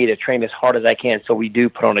 for me to train as hard as I can so we do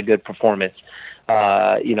put on a good performance,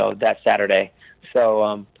 that Saturday.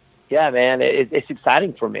 So yeah, man, it's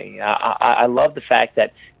exciting for me. I love the fact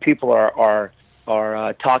that people are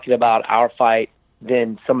talking about our fight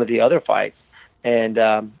than some of the other fights. And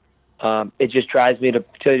it just drives me to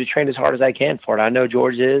train as hard as I can for it. I know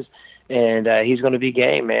George is, and he's going to be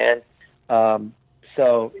game, man.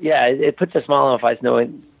 So yeah, it puts a smile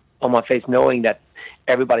on my face knowing that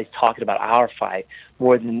everybody's talking about our fight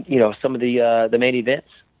more than some of the main events.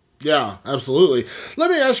 Yeah, absolutely.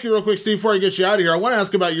 Let me ask you real quick, Steve, before I get you out of here. I want to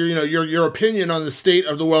ask about your opinion on the state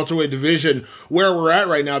of the welterweight division, where we're at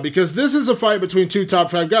right now, because this is a fight between two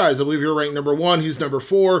top 5 guys. I believe you're ranked number 1, he's number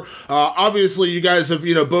 4. Obviously, you guys have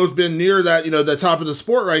both been near that the top of the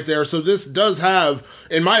sport right there. So this does have,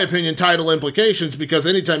 in my opinion, title implications, because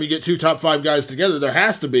anytime you get two top 5 guys together, there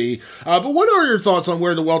has to be. But what are your thoughts on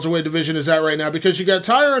where the welterweight division is at right now? Because you got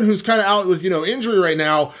Tyron, who's kind of out with injury right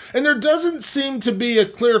now, and there doesn't seem to be a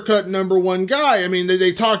clear-cut number 1 guy. I mean,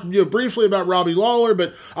 they talked briefly about Robbie Lawler,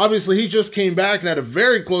 but obviously he just came back and had a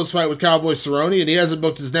very close fight with Cowboy Cerrone, and he hasn't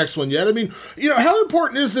booked his next one yet. I mean, how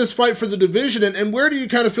important is this fight for the division, and where do you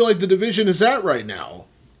kind of feel like the division is at right now?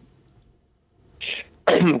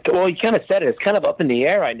 Well, you kind of said it. It's kind of up in the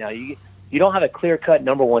air right now. You don't have a clear-cut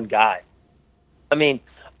number 1 guy. I mean,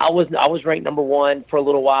 I was ranked number 1 for a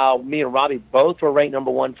little while. Me and Robbie both were ranked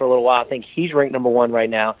number 1 for a little while. I think he's ranked number 1 right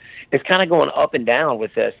now. It's kind of going up and down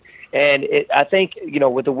with this. And I think,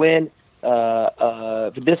 with the win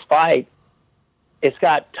for this fight, it's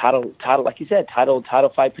got title, like you said, title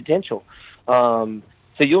fight potential. So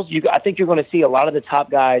I think you're going to see a lot of the top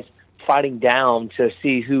guys fighting down to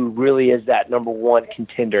see who really is that number 1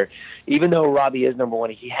 contender. Even though Robbie is number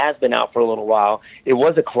 1, he has been out for a little while. It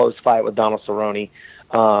was a close fight with Donald Cerrone.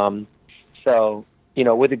 So,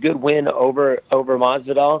 with a good win over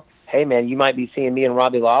Masvidal, hey man, you might be seeing me and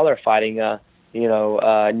Robbie Lawler fighting,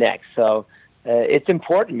 next. So, it's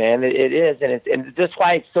important, man. It is. And that's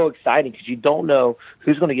why it's so exciting, because you don't know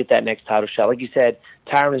who's going to get that next title shot. Like you said,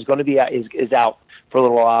 Tyron is going to be out, is out for a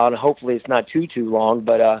little while, and hopefully it's not too long,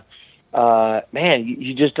 but, man,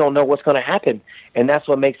 you just don't know what's going to happen. And that's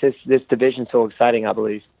what makes this division so exciting, I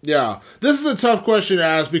believe. Yeah, this is a tough question to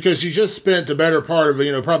ask, because you just spent the better part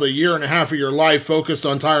of, probably a year and a half of your life focused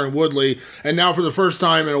on Tyron Woodley, and now for the first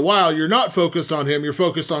time in a while, you're not focused on him, you're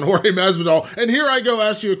focused on Jorge Masvidal, and here I go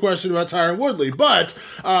ask you a question about Tyron Woodley. But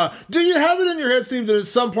do you have it in your head, Steve, that at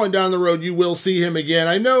some point down the road you will see him again?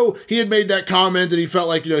 I know he had made that comment that he felt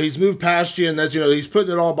like, he's moved past you, and that's, he's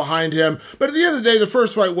putting it all behind him, but at the end of the day, the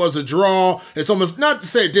first fight was a draw. It's almost, not to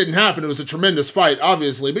say it didn't happen, it was a tremendous fight,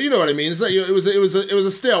 obviously, but you know what I mean. It's that, it was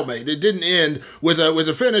a stalemate. It didn't end with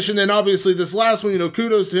a finish, and then obviously this last one,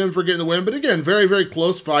 kudos to him for getting the win. But again, very, very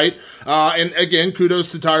close fight. And again,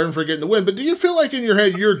 kudos to Tyron for getting the win. But do you feel like in your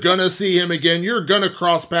head you're gonna see him again? You're gonna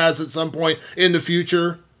cross paths at some point in the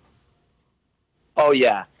future? Oh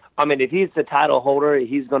yeah. I mean, if he's the title holder,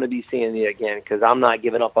 he's going to be seeing me again, because I'm not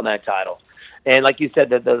giving up on that title. And like you said,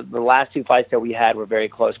 the last 2 fights that we had were very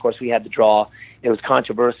close. Of course, we had the draw. It was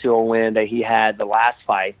controversial win that he had the last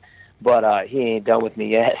fight, but he ain't done with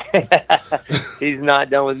me yet. He's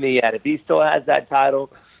not done with me yet. If he still has that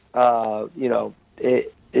title, he's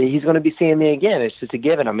going to be seeing me again. It's just a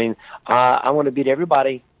given. I mean, I want to beat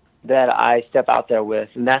everybody that I step out there with,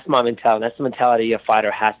 and that's my mentality. That's the mentality a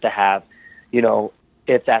fighter has to have,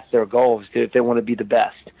 if that's their goal, if they want to be the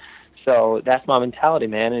best. So that's my mentality,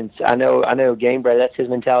 man. And I know Gamebred, that's his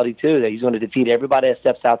mentality too, that he's going to defeat everybody that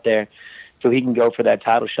steps out there so he can go for that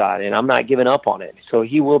title shot. And I'm not giving up on it. So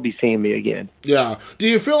he will be seeing me again. Yeah. Do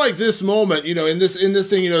you feel like this moment, in this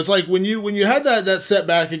thing, it's like when you had that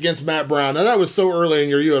setback against Matt Brown, now that was so early in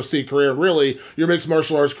your UFC career, really your mixed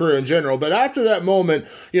martial arts career in general. But after that moment,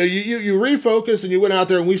 you refocused and you went out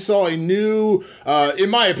there, and we saw a new, in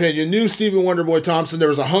my opinion, new Stephen Wonderboy Thompson. There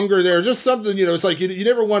was a hunger there, just something, it's like you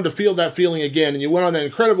never wanted to feel that feeling again. And you went on that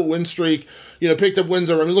incredible win streak. Picked up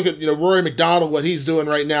wins over. I mean, look at, Rory McDonald, what he's doing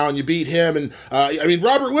right now, and you beat him. And,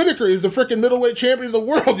 Robert Whittaker is the freaking middleweight champion of the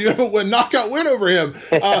world. You have a knockout win over him.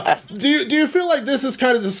 Do you feel like this is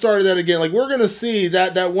kind of the start of that again? Like, we're going to see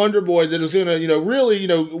that Wonderboy that is going to, really,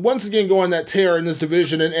 once again go on that tear in this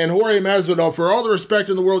division. And Jorge Masvidal, for all the respect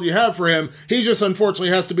in the world you have for him, he just unfortunately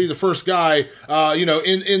has to be the first guy,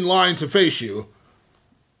 in line to face you.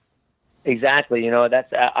 Exactly.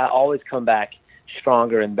 I always come back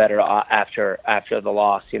stronger and better after the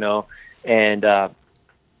loss, and I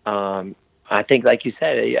think, like you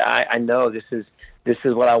said, I know this is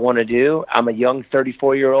what I want to do. I'm a young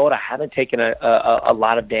 34-year-old. I haven't taken a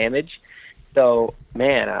lot of damage, so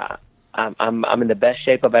man, I'm in the best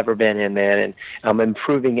shape I've ever been in, man, and I'm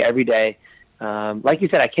improving every day. Like you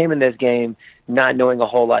said, I came in this game not knowing a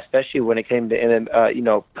whole lot, especially when it came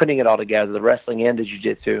to putting it all together, the wrestling and the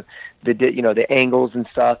jiu-jitsu, the angles and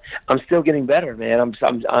stuff. I'm still getting better, man.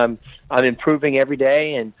 I'm improving every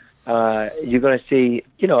day, and you're going to see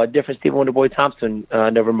a different Stephen Wonderboy Thompson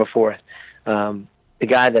November 4th. The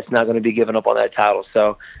guy that's not going to be giving up on that title.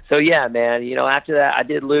 So yeah, man. After that, I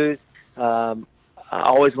did lose. I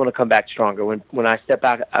always want to come back stronger when I step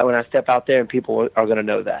out there, and people are going to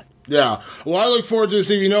know that. Yeah. Well, I look forward to this,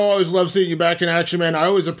 Steve. You know, I always love seeing you back in action, man. I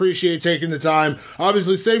always appreciate taking the time.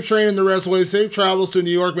 Obviously, safe training the rest of the way. Safe travels to New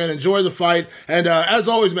York, man. Enjoy the fight. And as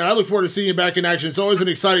always, man, I look forward to seeing you back in action. It's always an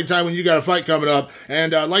exciting time when you got a fight coming up.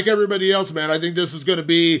 And like everybody else, man, I think this is going to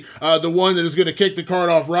be the one that is going to kick the card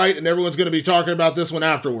off right, and everyone's going to be talking about this one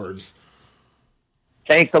afterwards.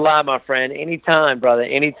 Thanks a lot, my friend. Anytime, brother.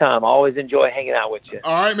 Anytime. Always enjoy hanging out with you.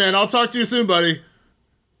 All right, man. I'll talk to you soon, buddy.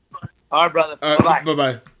 All right, brother. Bye-bye.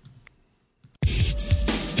 Bye-bye.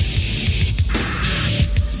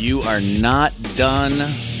 You are not done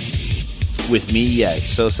with me yet,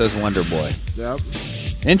 so says Wonderboy. Yep.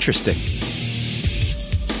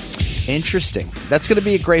 Interesting. That's going to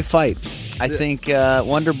be a great fight. I think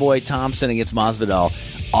Wonderboy Thompson against Masvidal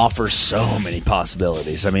offers so many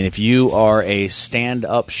possibilities. I mean, if you are a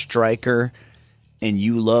stand-up striker and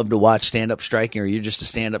you love to watch stand-up striking, or you're just a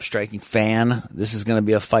stand-up striking fan, this is going to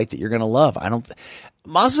be a fight that you're going to love.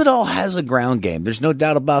 Masvidal has a ground game. There's no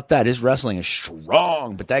doubt about that. His wrestling is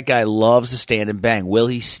strong, but that guy loves to stand and bang. Will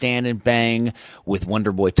he stand and bang with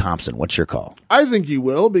Wonderboy Thompson? What's your call? I think he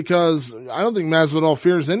will, because I don't think Masvidal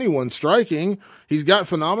fears anyone striking. He's got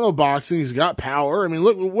phenomenal boxing. He's got power. I mean,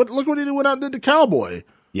 look what he went out and did to Cowboy.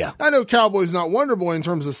 Yeah. I know Cowboy's not Wonderboy in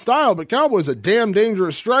terms of style, but Cowboy's a damn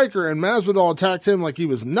dangerous striker, and Masvidal attacked him like he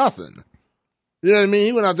was nothing. You know what I mean?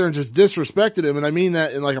 He went out there and just disrespected him, and I mean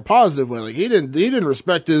that in like a positive way. Like he didn't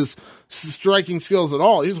respect his striking skills at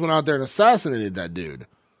all. He just went out there and assassinated that dude.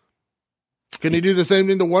 Can he do the same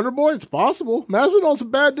thing to Wonderboy? It's possible. Masvidal's a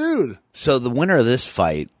bad dude. So the winner of this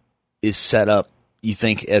fight is set up, you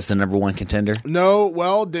think, as the number one contender? No,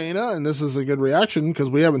 well, Dana, and this is a good reaction because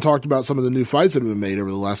we haven't talked about some of the new fights that have been made over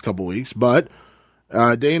the last couple weeks, but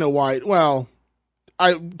Dana White, well,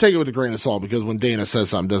 I take it with a grain of salt because when Dana says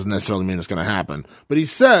something doesn't necessarily mean it's going to happen. But he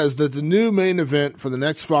says that the new main event for the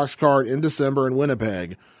next Fox card in December in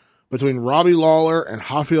Winnipeg between Robbie Lawler and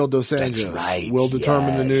Rafael dos Anjos will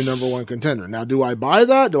determine the new number one contender. Now, do I buy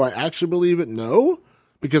that? Do I actually believe it? No,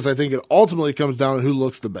 because I think it ultimately comes down to who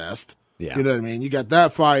looks the best. Yeah. You know what I mean? You got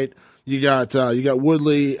that fight. You got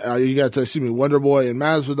Woodley. Wonderboy and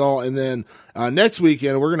Masvidal, and then next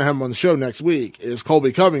weekend we're gonna have him on the show next week is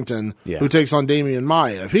Colby Covington, who takes on Damian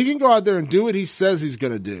Maia. If he can go out there and do what he says he's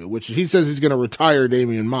gonna do, which he says he's gonna retire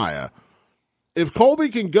Damian Maia, if Colby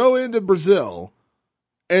can go into Brazil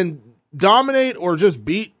and dominate or just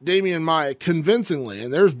beat Damian Maia convincingly,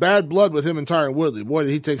 and there's bad blood with him and Tyron Woodley. Boy,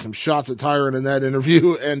 did he take some shots at Tyron in that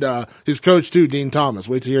interview, and his coach too, Dean Thomas.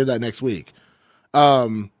 Wait to hear that next week.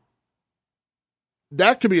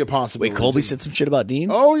 That could be a possibility. Wait, Colby said some shit about Dean?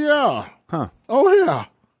 Oh, yeah. Huh. Oh, yeah.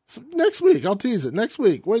 So next week. I'll tease it. Next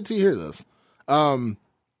week. Wait till you hear this. But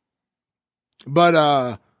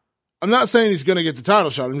I'm not saying he's going to get the title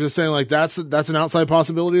shot. I'm just saying, like, that's an outside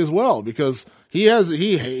possibility as well, because he has just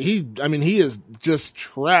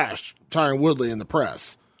trashed Tyron Woodley in the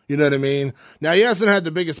press. You know what I mean? Now, he hasn't had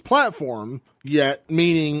the biggest platform yet,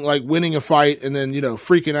 meaning like winning a fight and then,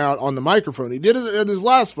 freaking out on the microphone. He did it in his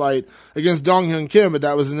last fight against Dong Hyun Kim, but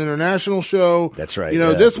that was an international show. That's right.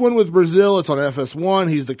 This one with Brazil, it's on FS1.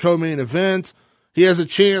 He's the co-main event. He has a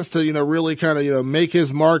chance to, really kind of, make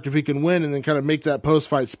his mark if he can win and then kind of make that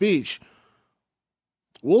post-fight speech.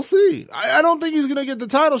 We'll see. I don't think he's going to get the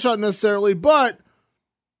title shot necessarily, but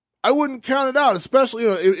I wouldn't count it out, especially,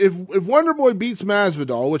 if Wonderboy beats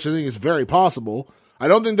Masvidal, which I think is very possible. I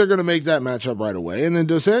don't think they're going to make that matchup right away. And then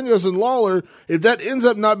Dos Anjos and Lawler, if that ends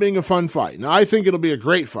up not being a fun fight. Now, I think it'll be a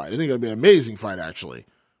great fight. I think it'll be an amazing fight, actually.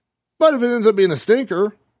 But if it ends up being a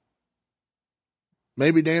stinker,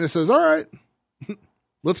 maybe Dana says, all right,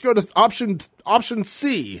 let's go to option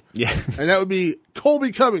C. Yeah. And that would be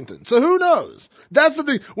Colby Covington. So who knows? That's the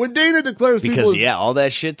thing. When Dana declares because all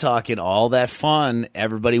that shit talking, all that fun,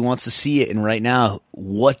 everybody wants to see it. And right now,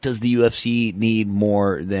 what does the UFC need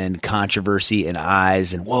more than controversy and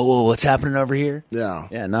eyes and whoa, what's happening over here? Yeah.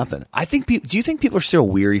 Yeah, nothing. I think do you think people are still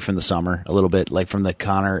weary from the summer a little bit, like from the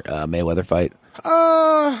Conor Mayweather fight?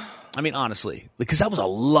 I mean, honestly, because that was a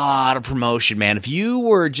lot of promotion, man. If you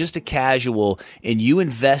were just a casual and you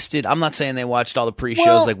invested, I'm not saying they watched all the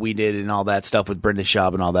pre-shows like we did and all that stuff with Brendan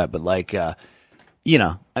Schaub and all that, but like, do you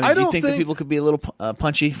think that people could be a little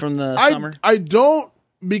punchy from the summer? I don't,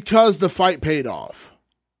 because the fight paid off.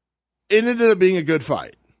 It ended up being a good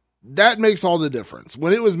fight. That makes all the difference.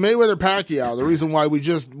 When it was Mayweather-Pacquiao, the reason why we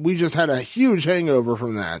just had a huge hangover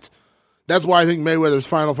from that. That's why I think Mayweather's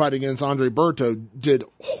final fight against Andre Berto did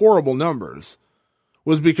horrible numbers,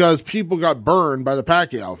 was because people got burned by the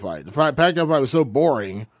Pacquiao fight. The Pacquiao fight was so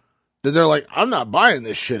boring that they're like, I'm not buying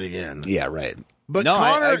this shit again. Yeah, right. But no,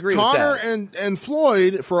 I agree with that. And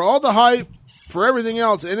Floyd, for all the hype, for everything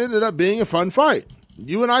else, it ended up being a fun fight.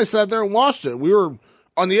 You and I sat there and watched it. We were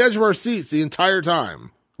on the edge of our seats the entire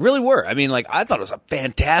time. Really were. I mean, like, I thought it was a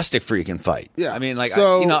fantastic freaking fight. Yeah. I mean, like,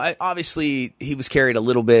 So- obviously he was carried a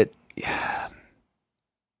little bit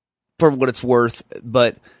for what it's worth,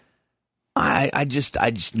 but I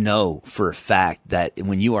just know for a fact that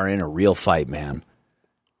when you are in a real fight, man,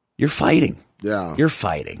 you're fighting. Yeah. You're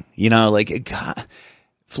fighting. You know, like, God,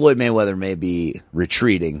 Floyd Mayweather may be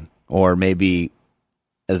retreating or maybe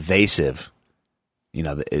evasive, you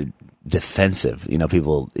know, defensive. You know,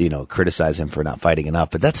 people, you know, criticize him for not fighting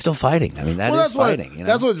enough, but that's still fighting. I mean, that's fighting. You know?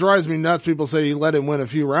 That's what drives me nuts. People say he let him win a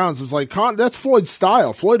few rounds. It's like, that's Floyd's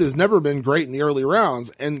style. Floyd has never been great in the early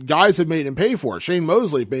rounds, and guys have made him pay for it. Shane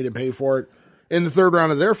Mosley made him pay for it in the third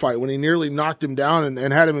round of their fight when he nearly knocked him down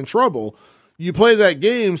and had him in trouble. You play that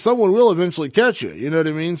game, someone will eventually catch you. You know what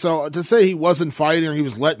I mean? So to say he wasn't fighting or he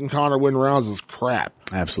was letting Conor win rounds is crap.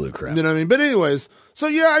 Absolute crap. You know what I mean? But anyways, so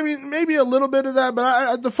yeah, I mean, maybe a little bit of that,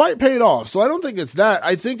 but the fight paid off. So I don't think it's that.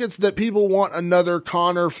 I think it's that people want another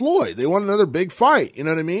Conor Floyd. They want another big fight. You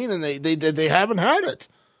know what I mean? And they haven't had it.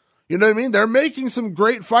 You know what I mean? They're making some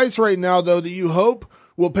great fights right now, though, that you hope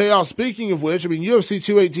will pay off. Speaking of which, I mean, UFC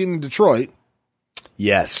 218 in Detroit.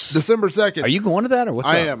 Yes. December 2nd. Are you going to that or what's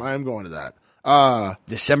up? I am going to that.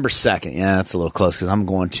 December 2nd. Yeah, that's a little close because I'm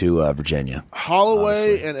going to Virginia.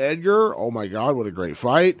 Holloway Honestly. and Edgar. Oh my God, what a great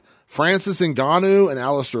fight. Francis Ngannou and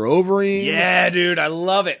Alistair Overeem. Yeah, dude, I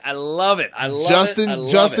love it. Justin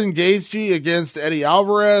Gaethje against Eddie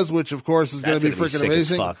Alvarez, which of course is going to be gonna be freaking sick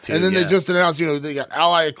as amazing. fuck, too, and then yeah. they just announced, they got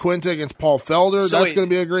Ali Aquinta against Paul Felder. So That's going to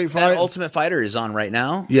be a great fight. That Ultimate Fighter is on right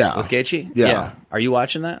now. Yeah. With Gaethje. Yeah. Are you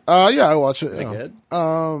watching that? Yeah, I watch it. Is it good?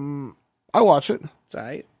 I watch it. It's all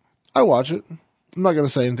right. I watch it. I'm not going to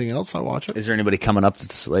say anything else. I watch it. Is there anybody coming up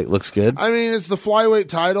that's like looks good? I mean, it's the flyweight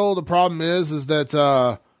title. The problem is that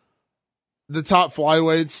the top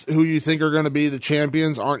flyweights who you think are going to be the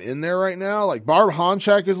champions aren't in there right now. Like Barb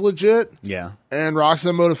Honchak is legit, Yeah. and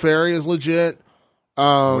Roxanne Modafferi is legit. Where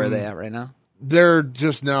are they at right now? They're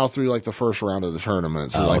just now through like the first round of the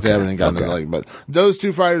tournament, so Oh, like they okay. haven't even gotten to, like. But those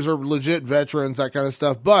two fighters are legit veterans, that kind of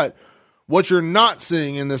stuff. But what you're not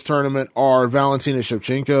seeing in this tournament are Valentina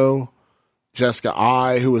Shevchenko, Jessica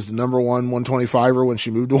Ai, who was the number one 125er when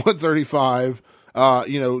she moved to 135.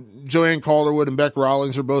 Joanne Calderwood and Beck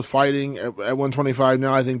Rawlings are both fighting at 125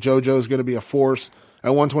 now. I think JoJo's going to be a force at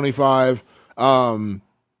 125.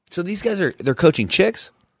 So these guys they're coaching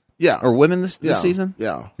chicks Yeah, or women this season?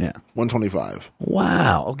 Yeah, Yeah. 125.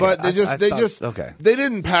 Wow. Okay. But they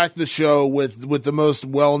didn't pack the show with the most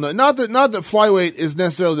well known. Not that flyweight is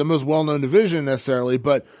necessarily the most well known division necessarily,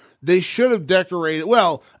 but they should have decorated.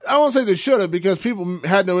 Well, I won't say they should have because people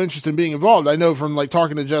had no interest in being involved. I know from like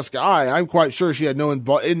talking to Jessica Ai, I'm quite sure she had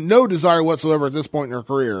no desire whatsoever at this point in her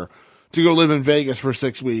career to go live in Vegas for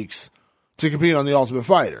 6 weeks to compete on The Ultimate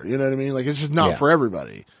Fighter. You know what I mean? Like it's just not for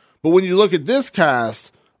everybody. But when you look at this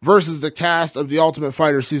cast versus the cast of The Ultimate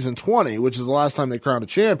Fighter Season 20, which is the last time they crowned a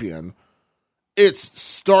champion, it's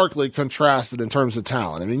starkly contrasted in terms of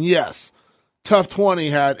talent. I mean, yes, Tough 20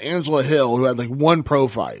 had Angela Hill, who had like one pro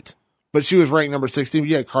fight, but she was ranked number 16.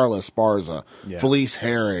 You had Carla Esparza, Felice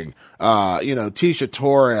Herring, Tisha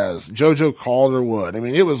Torres, JoJo Calderwood. I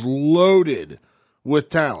mean, it was loaded with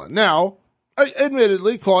talent. Now,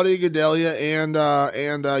 admittedly, Claudia Gadelia and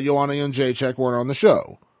Joanna Jędrzejczyk weren't on the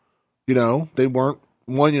show. They weren't.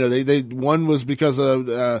 One was because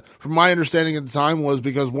of, from my understanding at the time, was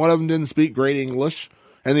because one of them didn't speak great English,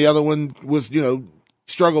 and the other one was,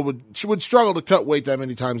 she would struggle to cut weight that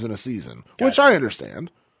many times in a season, which I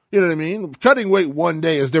understand. You know what I mean? Cutting weight one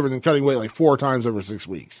day is different than cutting weight like 4 times over 6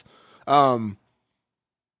 weeks. Claudia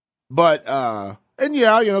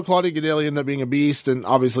Gadelia ended up being a beast, and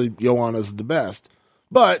obviously Joanna's the best.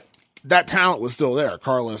 But that talent was still there.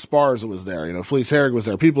 Carla Esparza was there. Felice Herrig was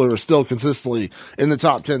there. People who are still consistently in the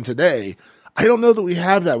top 10 today. I don't know that we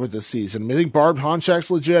have that with this season. I think Barb Honchak's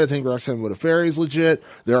legit. I think Roxanne Modafferi's legit.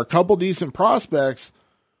 There are a couple decent prospects.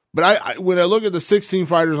 But when I look at the 16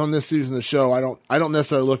 fighters on this season of the show, I don't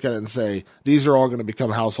necessarily look at it and say these are all going to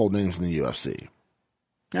become household names in the UFC.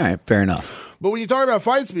 All right, fair enough. But when you talk about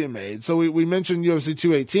fights being made, so we mentioned UFC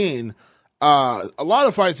 218. A lot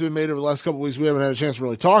of fights have been made over the last couple of weeks we haven't had a chance to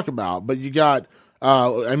really talk about. But you got,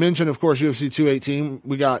 I mentioned, of course, UFC 218.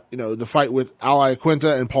 We got, the fight with Ali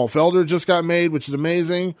Aquinta and Paul Felder just got made, which is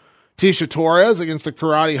amazing. Tisha Torres against the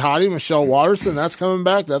karate hottie, Michelle Watterson. That's coming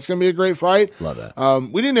back. That's going to be a great fight. Love that.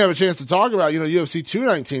 We didn't have a chance to talk about, UFC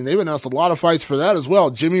 219. They've announced a lot of fights for that as well.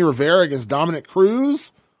 Jimmy Rivera against Dominic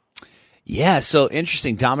Cruz. Yeah, so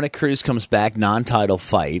interesting. Dominic Cruz comes back, non-title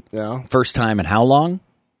fight. Yeah. First time in how long?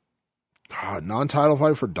 God, non-title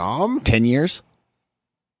fight for Dom? 10 years?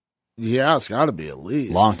 Yeah, it's got to be at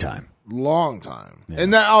least. Long time. Yeah.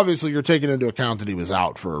 And that obviously you're taking into account that he was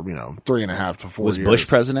out for, 3.5 to 4 years. Was Bush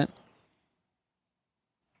president?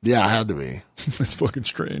 Yeah, it had to be. That's fucking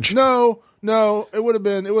strange. No, it would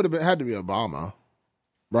have had to be Obama.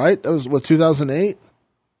 Right? That was 2008?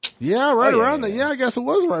 Yeah, around that. Yeah, I guess it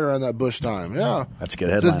was right around that Bush time. Yeah. That's a good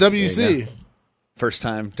headline. It says WC. First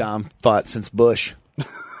time Dom fought since Bush.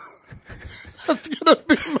 That's going to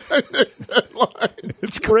be my next headline.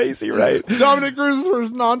 It's crazy, right? Dominic Cruz's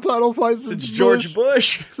first non-title fight since George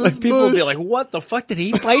Bush. Like people will be like, what the fuck? Did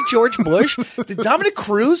he fight George Bush? Did Dominic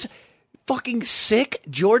Cruz fucking sick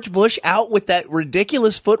George Bush out with that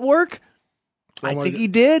ridiculous footwork? I think he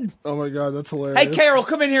did. Oh my God, that's hilarious. Hey, Carol,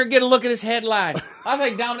 come in here and get a look at this headline. I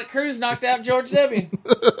think Dominic Cruz knocked out George W.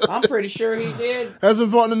 I'm pretty sure he did.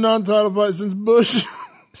 Hasn't fought in a non-title fight since Bush.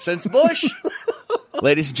 Since Bush.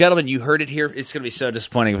 Ladies and gentlemen, you heard it here. It's going to be so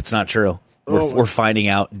disappointing if it's not true. We're finding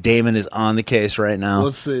out. Damon is on the case right now.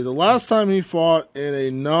 Let's see. The last time he fought in a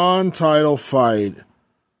non-title fight,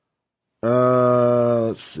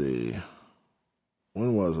 let's see.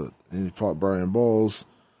 When was it? He fought Brian Bowles.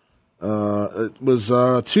 It was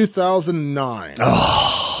 2009.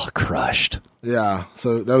 Oh, crushed. Yeah,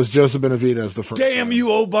 so that was Joseph Benavidez the first. Damn time. you,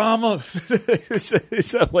 Obama!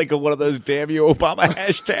 Is that like one of those "Damn you, Obama"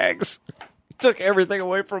 hashtags? Took everything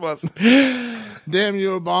away from us. Damn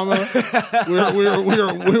you, Obama!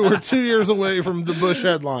 we were 2 years away from the Bush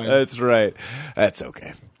headline. That's right. That's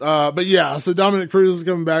okay. But yeah, so Dominic Cruz is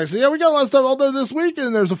coming back. So yeah, we got a lot of stuff. Although this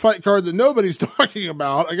weekend there's a fight card that nobody's talking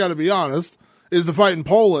about. I got to be honest. Is the fight in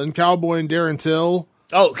Poland, Cowboy and Darren Till.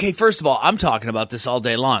 Oh, okay, first of all, I'm talking about this all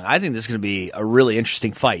day long. I think this is going to be a really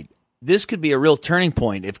interesting fight. This could be a real turning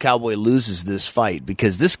point if Cowboy loses this fight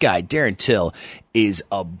because this guy, Darren Till, is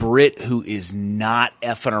a Brit who is not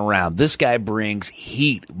effing around. This guy brings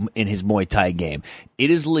heat in his Muay Thai game. It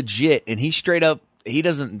is legit, and he straight up, he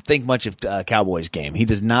doesn't think much of Cowboy's game. He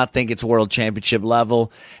does not think it's world championship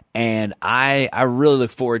level, and I really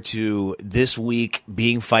look forward to this week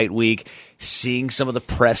being fight week, seeing some of the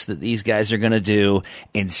press that these guys are going to do,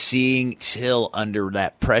 and seeing Till under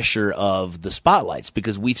that pressure of the spotlights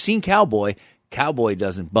because we've seen Cowboy. Cowboy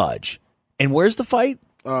doesn't budge. And where's the fight?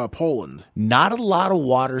 Poland. Not a lot of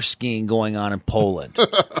water skiing going on in Poland.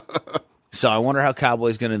 So I wonder how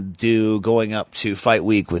Cowboy's going to do going up to fight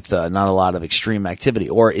week with not a lot of extreme activity.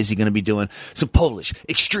 Or is he going to be doing some Polish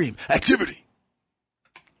extreme activity?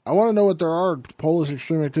 I want to know what there are Polish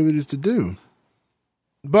extreme activities to do.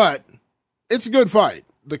 But it's a good fight.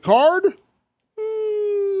 The card?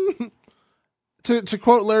 To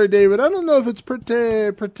quote Larry David, I don't know if it's pretty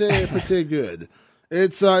good.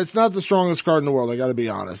 It's not the strongest card in the world, I got to be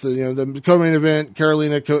honest. The co-main event,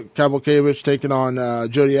 Karolina Kowalkiewicz taking on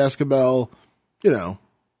Jodie Esquibel.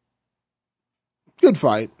 Good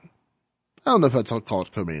fight. I don't know if that's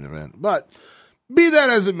called co-main event, but be that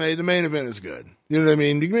as it may, the main event is good. You know what I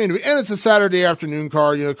mean? And it's a Saturday afternoon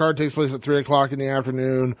card. The card takes place at 3 o'clock in the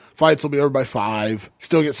afternoon. Fights will be over by 5.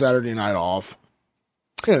 Still get Saturday night off.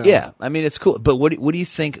 Yeah, I mean, it's cool. But what do you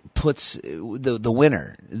think puts the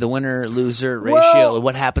winner-loser ratio?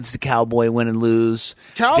 What happens to Cowboy win and lose?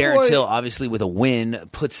 Darren Till, obviously, with a win,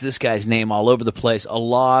 puts this guy's name all over the place. A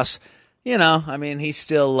loss, I mean, he's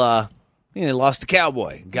still he lost to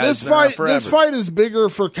Cowboy. This fight is bigger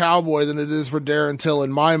for Cowboy than it is for Darren Till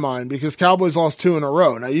in my mind because Cowboy's lost 2 in a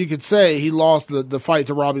row. Now, you could say he lost the fight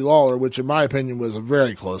to Robbie Lawler, which in my opinion was a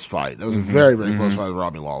very close fight. That was a very, very close fight with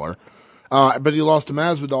Robbie Lawler. But he lost to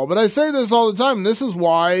Masvidal. But I say this all the time, and this is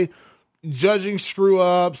why judging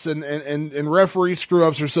screw-ups and referee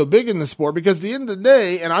screw-ups are so big in the sport, because at the end of the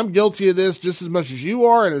day, and I'm guilty of this just as much as you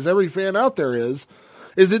are and as every fan out there is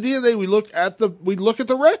at the end of the day, we look at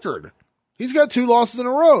the record. He's got 2 losses in a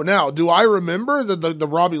row. Now, do I remember that the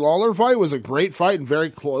Robbie Lawler fight was a great fight and very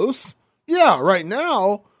close? Yeah, right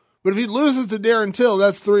now. But if he loses to Darren Till,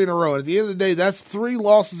 that's 3 in a row. And at the end of the day, that's 3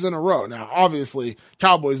 losses in a row. Now, obviously,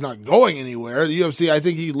 Cowboy's not going anywhere. The UFC, I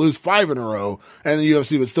think he'd lose 5 in a row, and the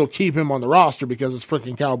UFC would still keep him on the roster because it's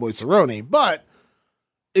freaking Cowboy Cerrone. But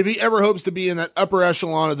if he ever hopes to be in that upper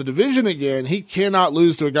echelon of the division again, he cannot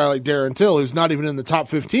lose to a guy like Darren Till, who's not even in the top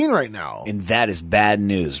 15 right now. And that is bad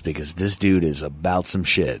news because this dude is about some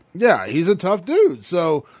shit. Yeah, he's a tough dude.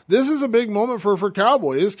 So this is a big moment for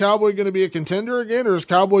Cowboy. Is Cowboy going to be a contender again, or is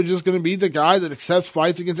Cowboy just going to be the guy that accepts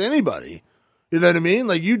fights against anybody? You know what I mean?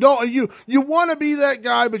 Like you want to be that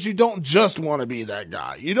guy, but you don't just want to be that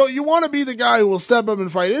guy. You want to be the guy who will step up and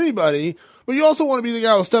fight anybody, but you also want to be the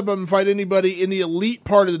guy who will step up and fight anybody in the elite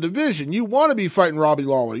part of the division. You want to be fighting Robbie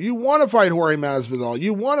Lawler. You want to fight Jorge Masvidal.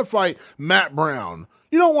 You want to fight Matt Brown.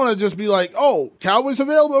 You don't want to just be like, oh, Cowboy's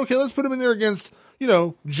available. Okay, let's put him in there against,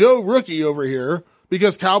 Joe Rookie over here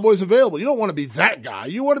because Cowboy's available. You don't want to be that guy.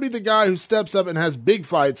 You want to be the guy who steps up and has big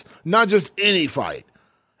fights, not just any fight.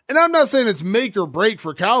 And I'm not saying it's make or break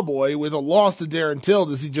for Cowboy with a loss to Darren Till.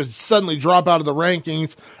 Does he just suddenly drop out of the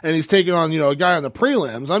rankings and he's taking on, a guy on the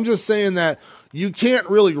prelims? I'm just saying that you can't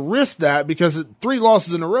really risk that because at 3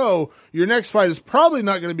 losses in a row, your next fight is probably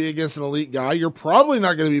not going to be against an elite guy. You're probably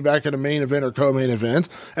not going to be back in a main event or co-main event.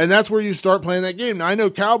 And that's where you start playing that game. Now, I know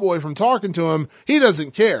Cowboy from talking to him, he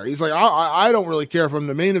doesn't care. He's like, I don't really care if I'm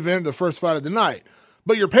the main event or the first fight of the night.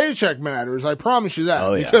 But your paycheck matters, I promise you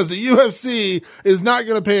that. Because the UFC is not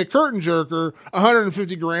going to pay a curtain jerker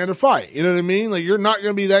 $150,000 a fight. You know what I mean? Like, you're not going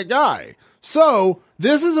to be that guy. So,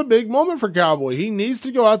 this is a big moment for Cowboy. He needs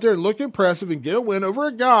to go out there and look impressive and get a win over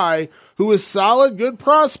a guy who is solid, good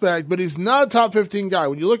prospect, but he's not a top 15 guy.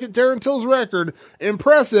 When you look at Darren Till's record,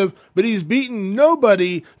 impressive, but he's beaten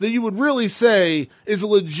nobody that you would really say is a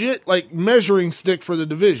legit, measuring stick for the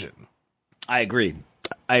division. I agree.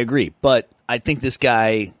 But I think this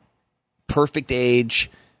guy, perfect age,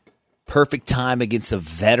 perfect time against a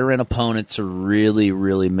veteran opponent to really,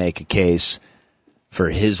 really make a case for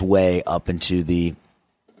his way up into the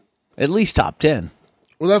at least top 10.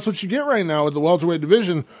 Well, that's what you get right now with the welterweight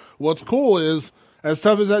division. What's cool is, as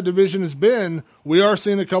tough as that division has been, we are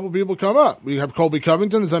seeing a couple people come up. We have Colby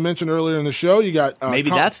Covington, as I mentioned earlier in the show. You got maybe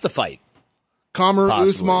that's the fight. Kamaru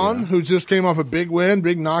Usman, who just came off a big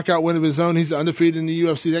knockout win of his own. He's undefeated in the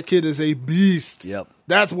UFC. That kid is a beast. Yep.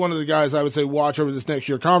 That's one of the guys I would say watch over this next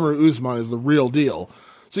year. Kamaru Usman is the real deal.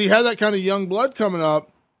 So you have that kind of young blood coming up.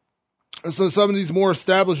 So some of these more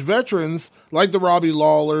established veterans, like the Robbie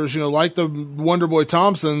Lawlers, like the Wonderboy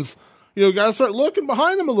Thompsons, got to start looking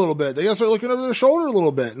behind them a little bit. They got to start looking over their shoulder a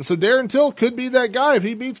little bit. And so Darren Till could be that guy. If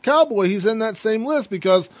he beats Cowboy, he's in that same list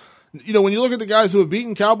because, when you look at the guys who have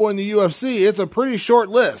beaten Cowboy in the UFC, it's a pretty short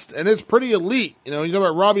list and it's pretty elite. You talk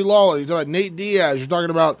about Robbie Lawler, you talk about Nate Diaz, you're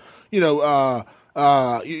talking about, you're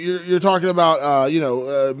talking about,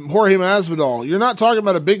 Jorge Masvidal. You're not talking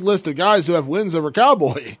about a big list of guys who have wins over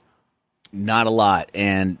Cowboy. Not a lot.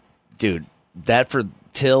 And, dude, that for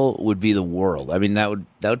Till would be the world. I mean, that would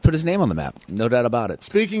put his name on the map. No doubt about it.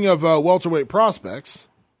 Speaking of welterweight prospects,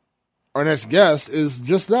 our next guest is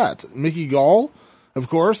just that. Mickey Gall, of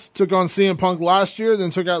course, took on CM Punk last year,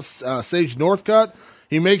 then took out Sage Northcutt.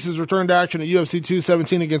 He makes his return to action at UFC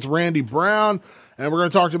 217 against Randy Brown. And we're going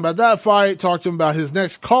to talk to him about that fight, talk to him about his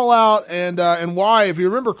next call-out, and why, if you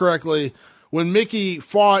remember correctly, when Mickey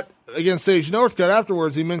fought against Sage Northcutt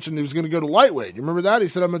afterwards, he mentioned he was going to go to lightweight. You remember that? He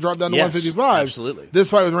said, I'm going to drop down to 155. Absolutely. This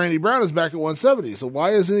fight with Randy Brown is back at 170. So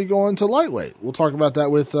why isn't he going to lightweight? We'll talk about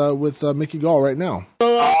that with Mickey Gall right now.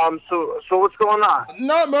 So what's going on?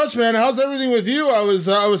 Not much, man. How's everything with you? I was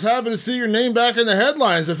happy to see your name back in the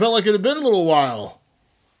headlines. It felt like it had been a little while.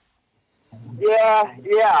 Yeah.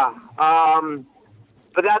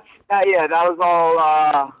 But that was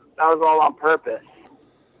all on purpose.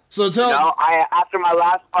 So tell after my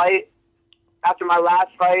last fight,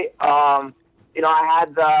 I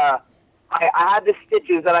had the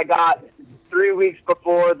stitches that I got 3 weeks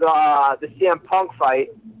before the CM Punk fight.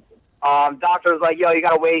 Doctor was like, "Yo, you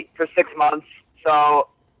gotta wait for 6 months." So,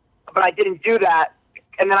 but I didn't do that,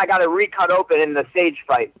 and then I got it recut open in the Sage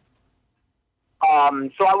fight.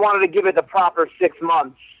 So I wanted to give it the proper 6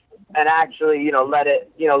 months and actually, let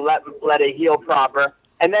it heal proper.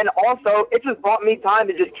 And then also, it just bought me time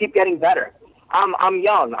to just keep getting better. I'm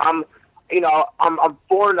young. I'm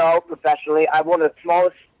 4-0 professionally. I won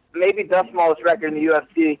maybe the smallest record in the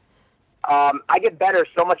UFC. I get better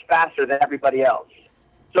so much faster than everybody else.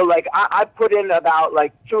 So I put in about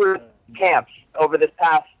 2 camps over this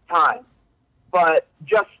past time, but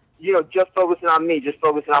just focusing on me, just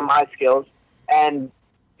focusing on my skills, and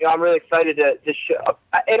I'm really excited to show.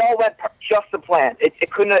 It all went just to plan. It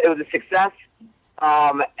was a success.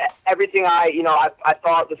 Everything I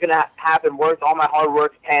thought was going to happen worked. All my hard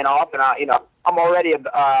work's paying off, and I'm already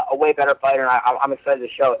a way better fighter, and I'm excited to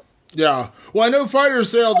show it. Yeah. Well, I know fighters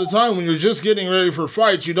say all the time when you're just getting ready for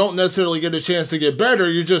fights, you don't necessarily get a chance to get better.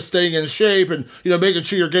 You're just staying in shape and, making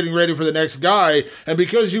sure you're getting ready for the next guy. And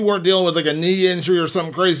because you weren't dealing with a knee injury or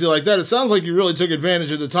something crazy like that, it sounds like you really took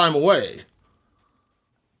advantage of the time away.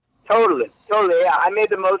 Totally. Yeah, I made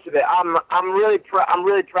the most of it. I'm really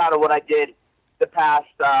proud of what I did the past,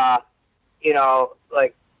 I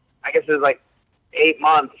guess it was 8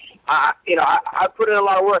 months. I put in a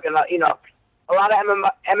lot of work, and a lot of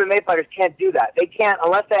MMA fighters can't do that. They can't,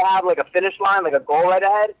 unless they have a finish line, a goal right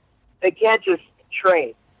ahead. They can't just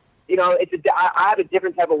train. I have a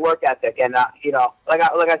different type of work ethic, and like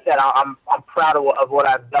I said, I'm proud of what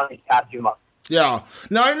I've done these past few months. Yeah.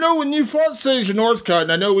 Now, I know when you fought Sage Northcutt,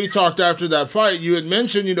 and I know we talked after that fight, you had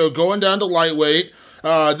mentioned, going down to lightweight.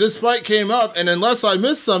 This fight came up, and unless I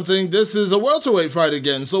missed something, this is a welterweight fight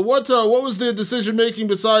again. So what was the decision-making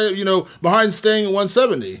behind staying at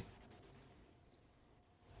 170?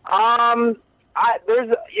 There's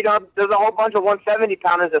a whole bunch of 170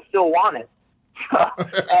 pounders that still want it.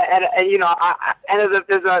 and there's a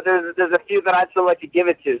few that I'd still like to give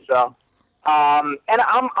it to. So, and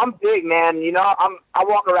I'm big, man. I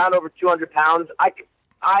walk around over 200 pounds. I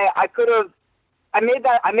made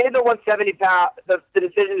the 170 pound the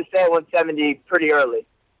decision to stay at 170 pretty early.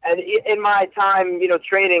 And in my time,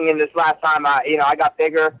 training in this last time, I got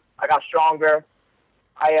bigger, I got stronger.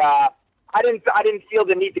 I didn't feel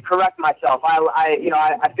the need to correct myself.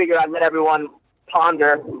 I figured I'd let everyone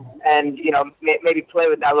ponder and maybe play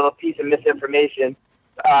with that little piece of misinformation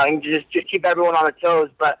and just keep everyone on their toes.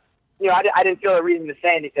 But I didn't feel a reason to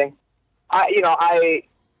say anything. It's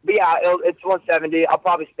 170. I'll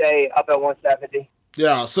probably stay up at 170.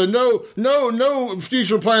 Yeah. So no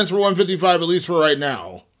future plans for 155, at least for right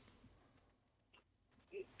now.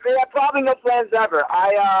 Yeah, probably no plans ever.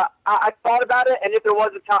 I thought about it, and if there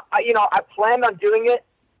was a time, I planned on doing it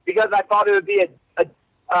because I thought it would be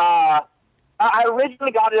I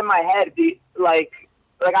originally got it in my head, I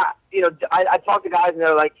talked to guys, and they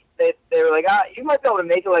were like, you might be able to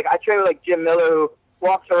make it. Like, I train with Jim Miller, who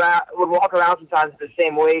would walk around sometimes at the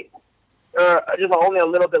same weight, or just only a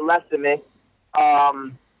little bit less than me.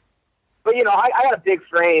 But I got a big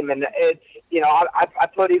frame, and it's I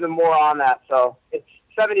put even more on that, so it's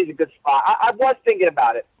 70 is a good spot. I was thinking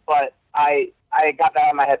about it, but I got that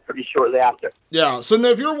out of my head pretty shortly after. Yeah, so now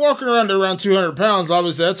if you're walking around 200 pounds,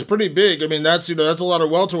 obviously that's pretty big. I mean, that's a lot of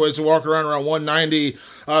welterweights who walk around 190.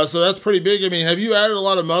 So that's pretty big. I mean, have you added a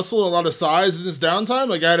lot of muscle, a lot of size in this downtime?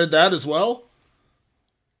 Like, added that as well?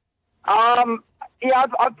 Yeah,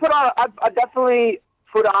 I definitely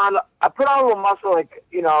put on a little muscle, and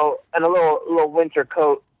a little winter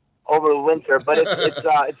coat over the winter, but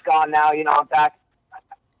it's gone now. I'm back.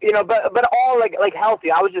 But all like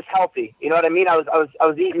healthy. I was just healthy. You know what I mean? I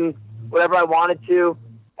was eating whatever I wanted to,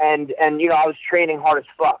 and I was training hard as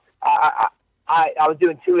fuck. I was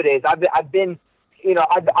doing 2-a-days. I've been,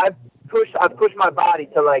 I've pushed my body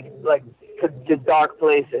to to dark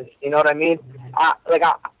places. You know what I mean?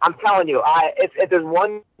 I'm telling you, if there's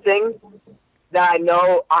one thing that I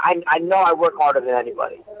know I work harder than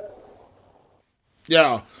anybody.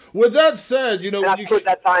 Yeah. With that said, and I put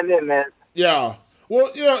that time in, man. Yeah.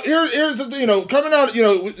 Well, here's the thing, coming out,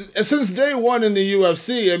 since day one in the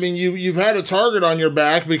UFC, I mean, you've had a target on your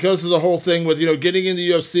back because of the whole thing with, getting in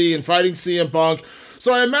the UFC and fighting CM Punk.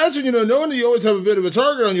 So I imagine, knowing that you always have a bit of a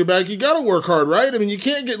target on your back, you got to work hard, right? I mean, you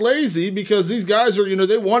can't get lazy because these guys are,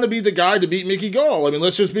 they want to be the guy to beat Mickey Gall. I mean,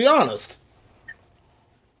 let's just be honest.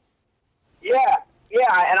 Yeah,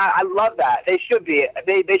 and I love that. They should be.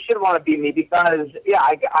 They should want to beat me because,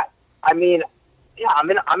 I'm in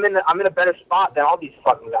a better spot than all these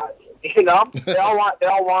fucking guys. They all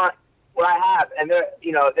want what I have, and they're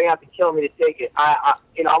gonna have to kill me to take it.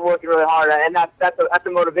 I'm working really hard, and that's a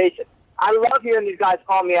motivation. I love hearing these guys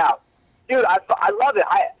call me out, dude. I love it.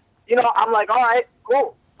 I'm like, all right,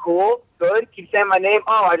 cool, good. Keep saying my name.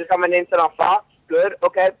 Oh, I just got my name said on Fox. Good,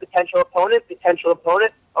 okay. Potential opponent.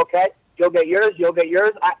 Okay, you'll get yours. They're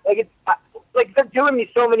doing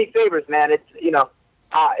me so many favors, man. It's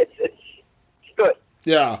it's good.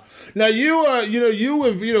 Yeah. Now you have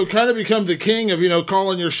kind of become the king of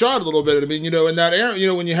calling your shot a little bit. I mean, in that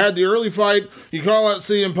era, when you had the early fight, you call out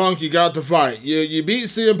CM Punk, you got the fight. You beat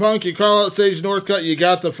CM Punk, you call out Sage Northcutt, you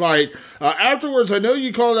got the fight. Afterwards, I know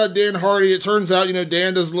you called out Dan Hardy. It turns out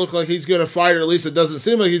Dan doesn't look like he's going to fight, or at least it doesn't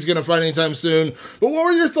seem like he's going to fight anytime soon. But what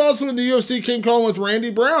were your thoughts when the UFC came calling with Randy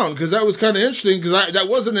Brown? Because that was kind of interesting. Because that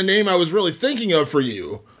wasn't a name I was really thinking of for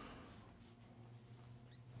you.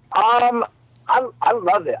 I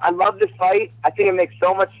love it. I love this fight. I think it makes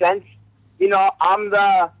so much sense. When I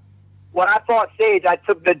fought Sage, I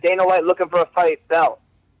took the Dana White looking for a fight belt.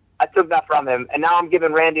 I took that from him, and now I'm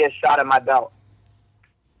giving Randy a shot at my belt.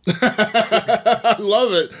 I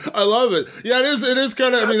love it. Yeah, it is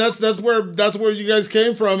kind of. I mean, that's where you guys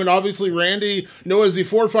came from, and obviously Randy, as he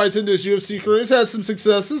 4 fights into his UFC career, he's had some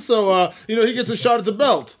successes. So he gets a shot at the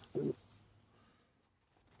belt.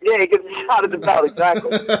 Yeah, he gets a shot at the belt,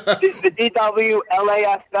 exactly. The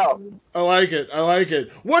DWLAS belt. I like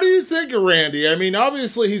it. What do you think of Randy? I mean,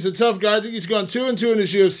 obviously he's a tough guy. I think he's gone 2-2 in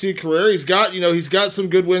his UFC career. He's got some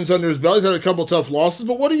good wins under his belt. He's had a couple tough losses,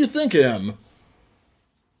 but what do you think of him?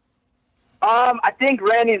 I think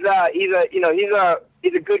Randy's he's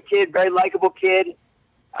a good kid, very likable kid.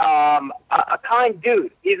 a kind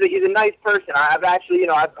dude. He's a nice person. I've actually,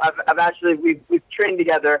 we've trained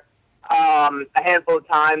together a handful of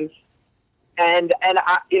times, and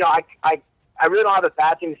I really don't have a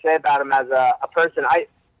bad thing to say about him as a person.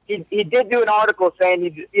 He did do an article saying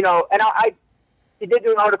he did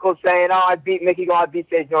do an article saying, "Oh, I beat Mickey Gall, I beat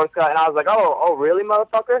Sage Northcutt," and I was like, "Oh, really,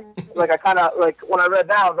 motherfucker?" Like I kind of like when I read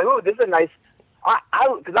that, I was like, "Oh, this is a nice."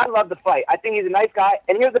 Because I love the fight. I think he's a nice guy,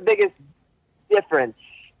 and here's the biggest difference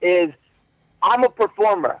is I'm a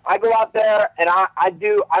performer. I go out there and I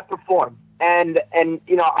perform, and I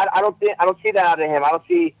don't see that out of him. I don't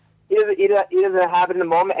see he doesn't have it in the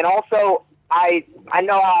moment, and also I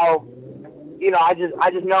know how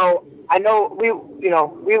I know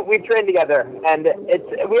we've trained together, and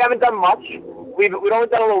we haven't done much. We've only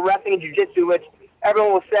done a little wrestling and jiu-jitsu, which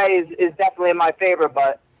everyone will say is definitely in my favor,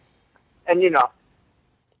 but it's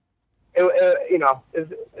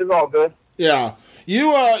all good. Yeah.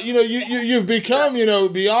 You've become,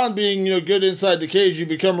 beyond being, good inside the cage, you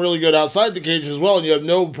become really good outside the cage as well, and you have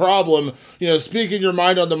no problem, speaking your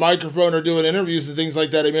mind on the microphone or doing interviews and things like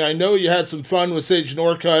that. I mean, I know you had some fun with Sage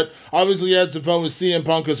Northcutt. Obviously, you had some fun with CM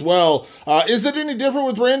Punk as well. Is it any different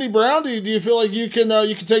with Randy Brown? Do you feel like you can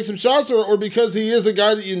take some shots, or because he is a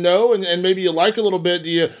guy that you know and maybe you like a little bit,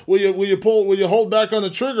 will you hold back on the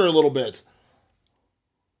trigger a little bit?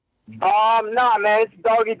 No, man, it's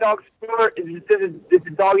doggy dog sport. It's a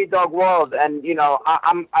doggy dog world, and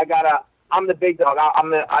I'm the big dog.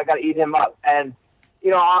 I gotta eat him up, and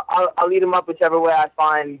I'll eat him up whichever way I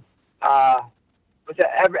find,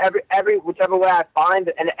 whichever way I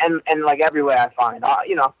find, and like every way I find. I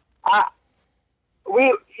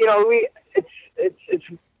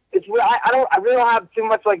really don't have too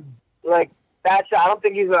much like. Bad shot. I don't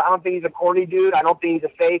think he's a corny dude. I don't think he's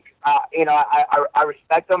a fake. I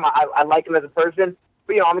respect him. I like him as a person.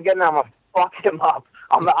 But I'm gonna fuck him up.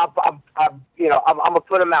 I'm gonna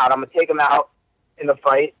put him out. I'm gonna take him out in the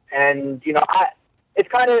fight. And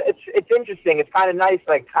it's interesting. It's kind of nice,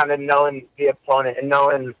 like kind of knowing the opponent and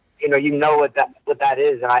knowing what that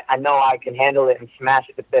is. And I know I can handle it and smash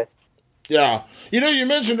it to bits. Yeah. You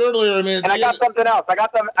mentioned earlier, I mean... And I got something else. I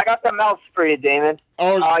got something else for you, Damon.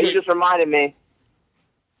 Oh, you just reminded me.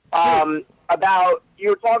 About... You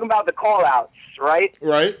were talking about the call-outs, right?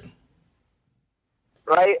 Right.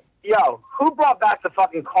 Right? Yo, who brought back the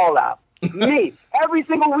fucking call-out? Me. Every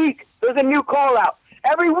single week, there's a new call-out.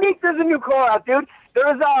 Every week, there's a new call-out, dude.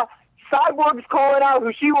 There's Cyborg's calling out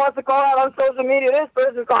who she wants to call out on social media. This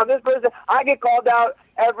person's calling this person. I get called out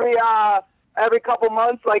every couple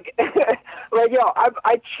months, like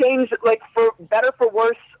I changed, like, for better, for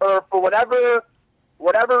worse, or for whatever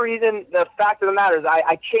reason. The fact of the matter is,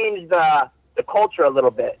 I changed the culture a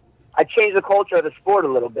little bit. I changed the culture of the sport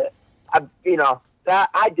a little bit. That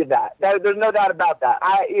I did that. There's no doubt about that.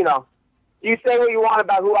 You say what you want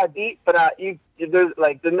about who I beat, but there's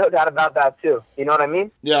no doubt about that too. You know what I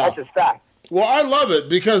mean? Yeah, that's just fact. Well, I love it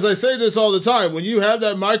because I say this all the time. When you have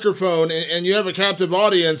that microphone and you have a captive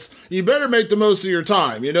audience, you better make the most of your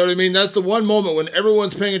time. You know what I mean? That's the one moment when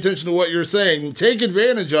everyone's paying attention to what you're saying. Take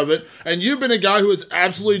advantage of it. And you've been a guy who has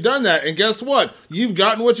absolutely done that. And guess what? You've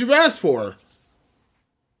gotten what you've asked for.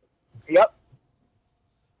 Yep.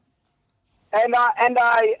 And I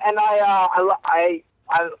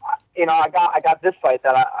got this fight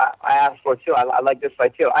that I asked for too. I like this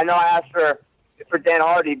fight too. I know I asked for Dan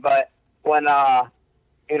Hardy, but when I've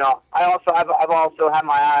also had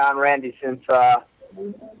my eye on Randy since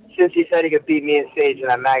he said he could beat me and Sage in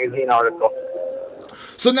that magazine article.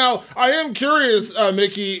 So now I am curious,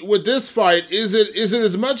 Mickey, with this fight, is it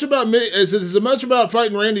as much about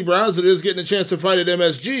fighting Randy Brown as it is getting a chance to fight at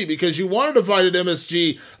MSG? Because you wanted to fight at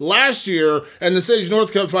MSG last year, and the Sage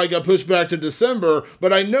Northcutt fight got pushed back to December.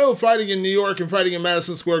 But I know fighting in New York and fighting in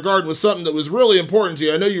Madison Square Garden was something that was really important to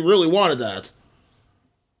you. I know you really wanted that.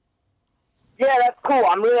 Yeah, that's cool.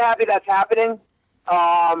 I'm really happy that's happening.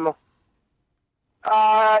 But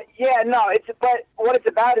what it's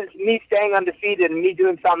about is me staying undefeated and me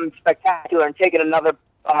doing something spectacular and taking another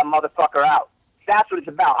motherfucker out. That's what it's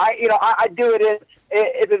about. I do it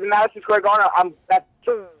if it's Madison Square Garden. I'm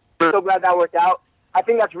so glad that worked out. I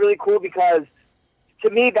think that's really cool because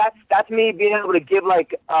to me that's me being able to give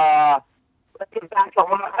back. I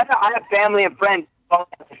have family and friends from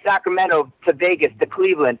Sacramento to Vegas to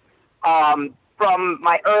Cleveland. From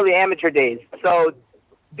my early amateur days. So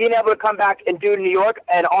being able to come back and do it in New York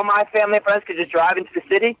and all my family and friends could just drive into the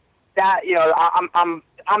city, that,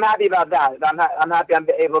 I'm happy about that. I'm happy I'm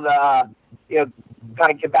able to, kind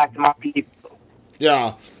of get back to my people.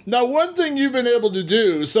 Yeah. Now, one thing you've been able to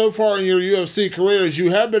do so far in your UFC career is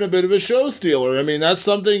you have been a bit of a show stealer. I mean, that's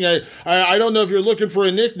something I don't know if you're looking for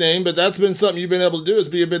a nickname, but that's been something you've been able to do is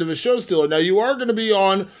be a bit of a show stealer. Now, you are going to be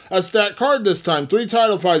on a stacked card this time. 3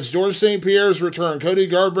 title fights, Georges St-Pierre's return, Cody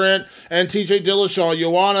Garbrandt and TJ Dillashaw,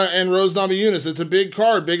 Joanna and Rose Namajunas. It's a big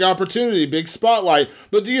card, big opportunity, big spotlight.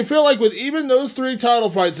 But do you feel like with even those 3 title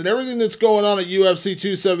fights and everything that's going on at UFC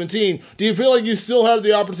 217, do you feel like you still have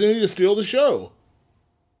the opportunity to steal the show?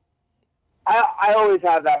 I always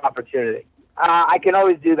have that opportunity. I can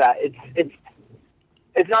always do that. It's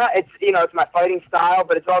not, it's my fighting style,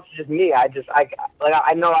 but it's also just me. I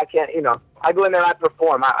know I can't, I go in there and I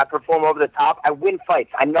perform. I perform over the top. I win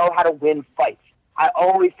fights. I know how to win fights. I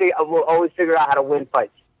will always figure out how to win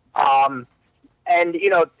fights. And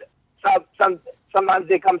sometimes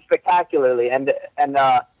they come spectacularly, and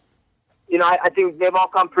I think they've all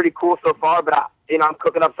come pretty cool so far. But I'm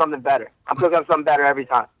cooking up something better. I'm cooking up something better every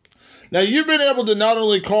time. Now, you've been able to not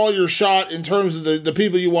only call your shot in terms of the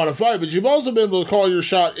people you want to fight, but you've also been able to call your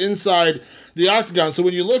shot inside the octagon. So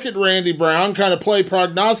when you look at Randy Brown, kind of play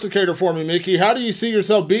prognosticator for me, Mickey, how do you see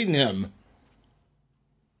yourself beating him?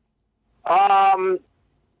 Several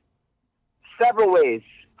ways.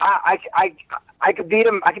 I could beat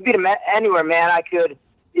him. I could beat him anywhere, man. I could,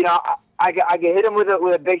 I could hit him with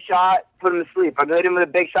a big shot, put him to sleep. I could hit him with a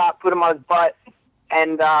big shot, put him on his butt,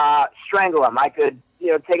 and strangle him. I could,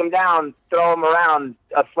 take him down, throw him around,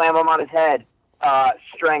 slam him on his head,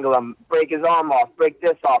 strangle him, break his arm off, break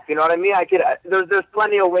this off. You know what I mean? I could. There's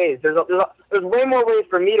plenty of ways. There's way more ways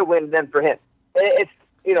for me to win than for him. I'm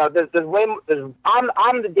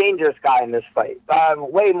the dangerous guy in this fight.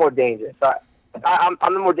 I'm way more dangerous. I'm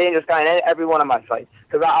the more dangerous guy in every one of my fights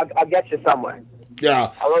because I'll get you somewhere.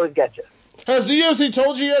 Yeah, I'll always get you. Has the UFC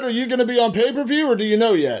told you yet? Are you going to be on pay-per-view, or do you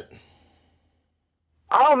know yet?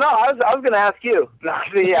 I don't know. I was going to ask you. No,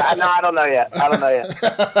 I don't know yet.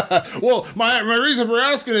 Well, my reason for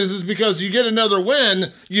asking is because you get another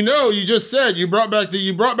win. You just said you brought back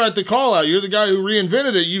the call out. You're the guy who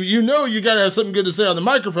reinvented it. You got to have something good to say on the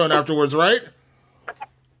microphone afterwards, right?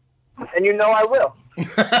 And I will.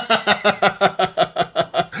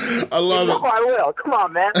 I love it. I will. Come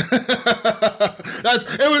on, man. I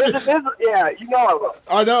will.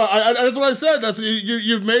 I know. That's what I said.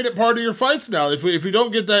 You've made it part of your fights now. If you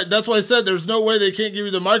don't get that, that's why I said there's no way they can't give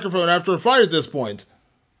you the microphone after a fight at this point.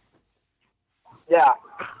 Yeah.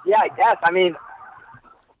 Yes. I mean,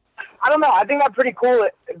 I don't know. I think that's pretty cool.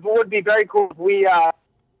 It would be very cool if we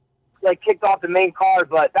kicked off the main card,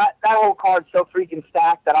 but that whole card's so freaking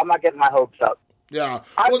stacked that I'm not getting my hopes up. Yeah.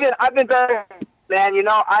 I've been very, man.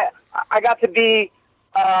 I got to be.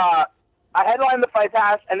 I headlined the Fight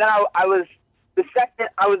Pass, and then I was the second.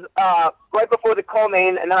 I was right before the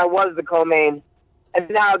co-main, and then I was the co-main, and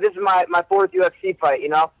now this is my 4th UFC fight.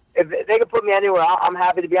 If they could put me anywhere, I'm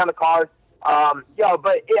happy to be on the card. But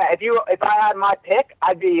yeah, if I had my pick,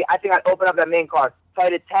 I think I'd open up that main card,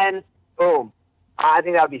 fight at 10, boom. I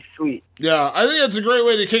think that would be sweet. Yeah, I think that's a great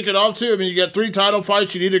way to kick it off, too. I mean, you get 3 title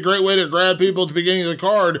fights. You need a great way to grab people at the beginning of the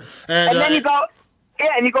card. And then you go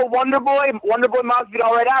Wonderboy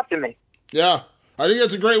Masvidal right after me. Yeah, I think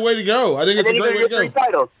that's a great way to go. I think it's a great way to go. 3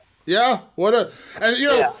 titles. Yeah,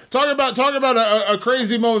 talk about a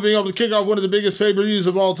crazy moment being able to kick off one of the biggest pay-per-views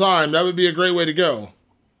of all time. That would be a great way to go.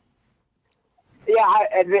 Yeah,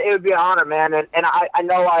 it would be an honor, man, and I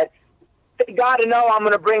know you got to know I'm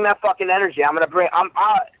going to bring that fucking energy. I'm going to bring.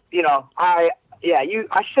 I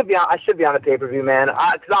should be on the pay-per-view, man.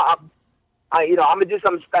 I'm going to do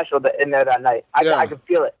something special in there that night. I can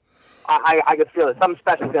feel it. I can feel it. Something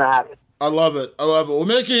special is going to happen. I love it. Well,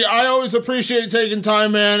 Mickey, I always appreciate taking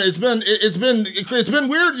time, man. It's been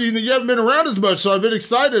weird. You haven't been around as much, so I've been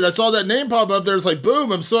excited. I saw that name pop up there. It's like,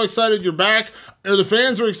 boom! I'm so excited you're back. The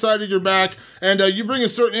fans are excited you're back, and you bring a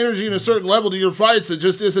certain energy and a certain level to your fights that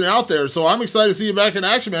just isn't out there. So I'm excited to see you back in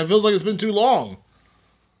action, man. It feels like it's been too long.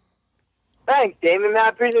 Thanks, Damon. Man, I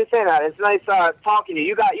appreciate you saying that. It's nice talking to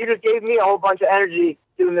you. You just gave me a whole bunch of energy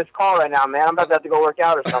doing this call right now, man. I'm about to have to go work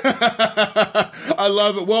out or something. I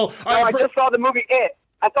love it. Well, I just saw the movie It.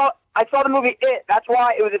 I saw the movie It. That's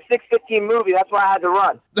why it was a 6:15 movie. That's why I had to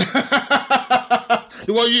run.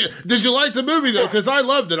 Well, did you like the movie though? Because I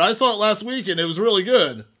loved it. I saw it last week and it was really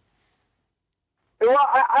good. Well,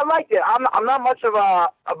 I liked it. I'm not much of a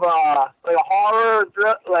horror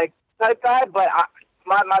type guy, but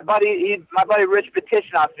my buddy Rich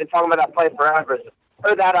Petitionoff's been talking about that play forever.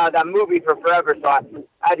 Or that movie for forever, so I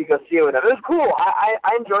had to go see it with him. It was cool. I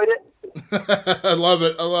enjoyed it. I love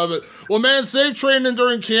it. Well, man, safe training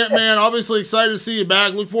during camp, man. Obviously excited to see you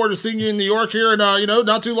back. Look forward to seeing you in New York here, and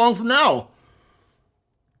not too long from now.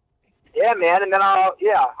 Yeah, man, and then I'll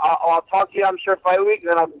talk to you, I'm sure, fight week,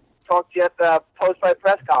 and then I'll talk to you at the post-fight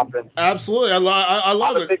press conference. Absolutely. I love it. I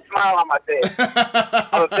have a big smile on my face. I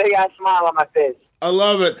have a big-ass smile on my face. I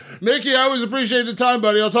love it. Mickey, I always appreciate the time,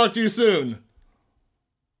 buddy. I'll talk to you soon.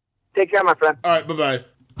 Take care, my friend. All right, bye-bye.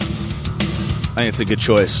 I think it's a good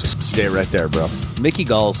choice. Just stay right there, bro. Mickey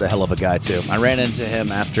Gall's a hell of a guy, too. I ran into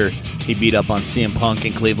him after he beat up on CM Punk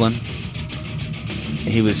in Cleveland.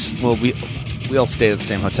 He was, well, we all stayed at the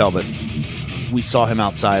same hotel, but we saw him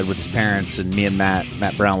outside with his parents, and me and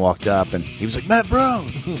Matt Brown walked up, and he was like, Matt Brown!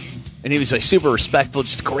 And he was like super respectful,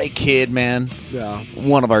 just a great kid, man. Yeah.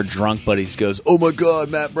 One of our drunk buddies goes, "Oh my God,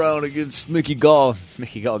 Matt Brown against Mickey Gall."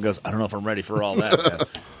 Mickey Gall goes, "I don't know if I'm ready for all that, man."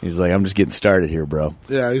 He's like, "I'm just getting started here, bro."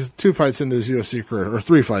 Yeah, he's 2 fights into his UFC career, or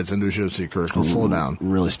 3 fights into his UFC career. He'll slow down.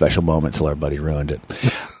 Really special moment till our buddy ruined it.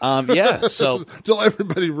 Yeah, so till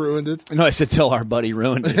everybody ruined it. No, I said till our buddy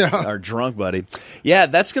ruined it. Yeah. Our drunk buddy. Yeah,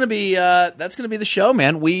 that's gonna be the show,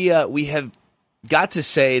 man. We have got to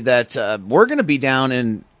say that we're gonna be down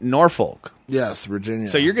in Norfolk. Yes, Virginia.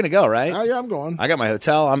 So you're going to go, right? Yeah, I'm going. I got my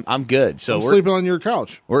hotel. I'm good. So I'm sleeping on your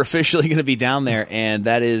couch. We're officially going to be down there, and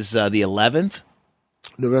that is the 11th?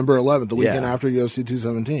 November 11th, the weekend after UFC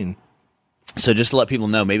 217. So just to let people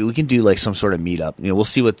know, maybe we can do like some sort of meetup. You know, we'll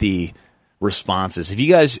see what the response is. If you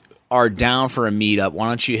guys are down for a meetup, why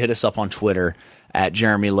don't you hit us up on Twitter at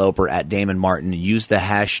Jeremy Loper, at Damon Martin. Use the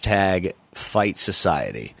hashtag Fight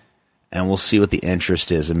Society. And we'll see what the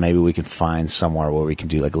interest is, and maybe we can find somewhere where we can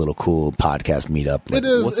do like a little cool podcast meetup. Like,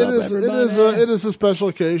 it is a special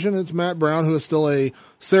occasion. It's Matt Brown, who is still a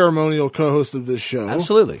ceremonial co-host of this show.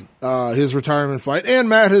 Absolutely. His retirement fight. And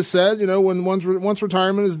Matt has said, you know, when once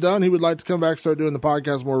retirement is done, he would like to come back and start doing the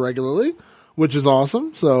podcast more regularly, which is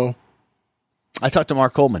awesome. So I talked to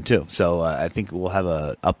Mark Coleman too, so I think we'll have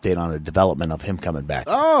an update on a development of him coming back.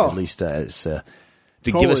 Oh, at least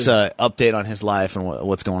to give us an update on his life and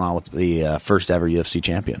what's going on with the first ever UFC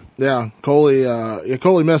champion. Yeah, Coley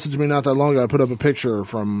messaged me not that long ago. I put up a picture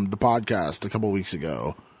from the podcast a couple of weeks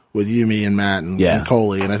ago with you, me, and Matt and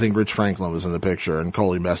Coley, and I think Rich Franklin was in the picture, and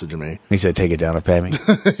Coley messaged me. He said, "Take it down and pay me."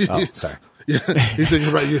 Oh, sorry. Yeah, he said,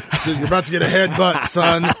 you're about to get a headbutt,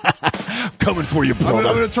 son. Coming for you, brother.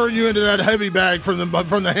 I'm going to turn you into that heavy bag from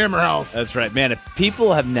the Hammer House. That's right, man. If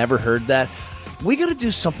people have never heard that, we got to do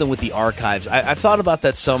something with the archives. I've thought about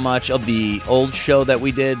that so much of the old show that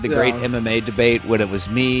we did, the great MMA debate, when it was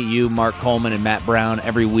me, you, Mark Coleman, and Matt Brown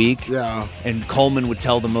every week. Yeah. And Coleman would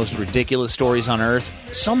tell the most ridiculous stories on earth.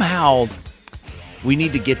 Somehow, we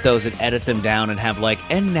need to get those and edit them down and have like,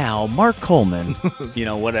 and now Mark Coleman, you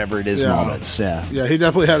know, whatever it is, moments. Yeah. Yeah, he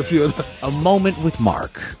definitely had a few of those. A moment with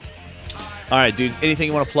Mark. All right, dude. Anything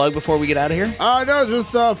you want to plug before we get out of here? No,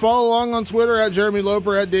 just follow along on Twitter at Jeremy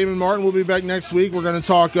Loper, at Damon Martin. We'll be back next week. We're going to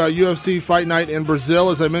talk UFC Fight Night in Brazil.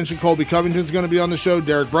 As I mentioned, Colby Covington's going to be on the show.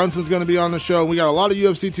 Derek Brunson's going to be on the show. We got a lot of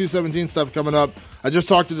UFC 217 stuff coming up. I just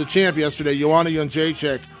talked to the champ yesterday, Joanna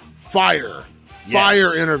Jędrzejczyk. Fire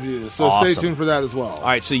interviews. So Stay tuned for that as well. All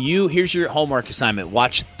right, so here's your homework assignment.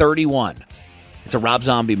 Watch 31. It's a Rob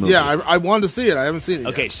Zombie movie. Yeah, I wanted to see it. I haven't seen it yet.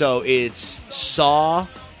 Okay, so it's Saw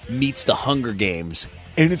meets the Hunger Games,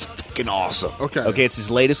 and it's fucking awesome. Okay, it's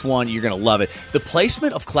his latest one. You're going to love it. The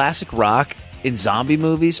placement of classic rock in zombie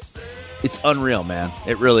movies, it's unreal, man.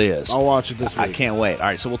 It really is. I'll watch it this week. I can't wait. All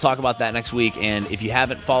right, so we'll talk about that next week, and if you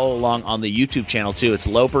haven't, follow along on the YouTube channel, too. It's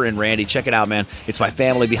Loper and Randy. Check it out, man. It's my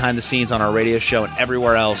family behind the scenes on our radio show and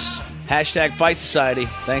everywhere else. Hashtag Fight Society.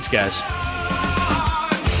 Thanks, guys.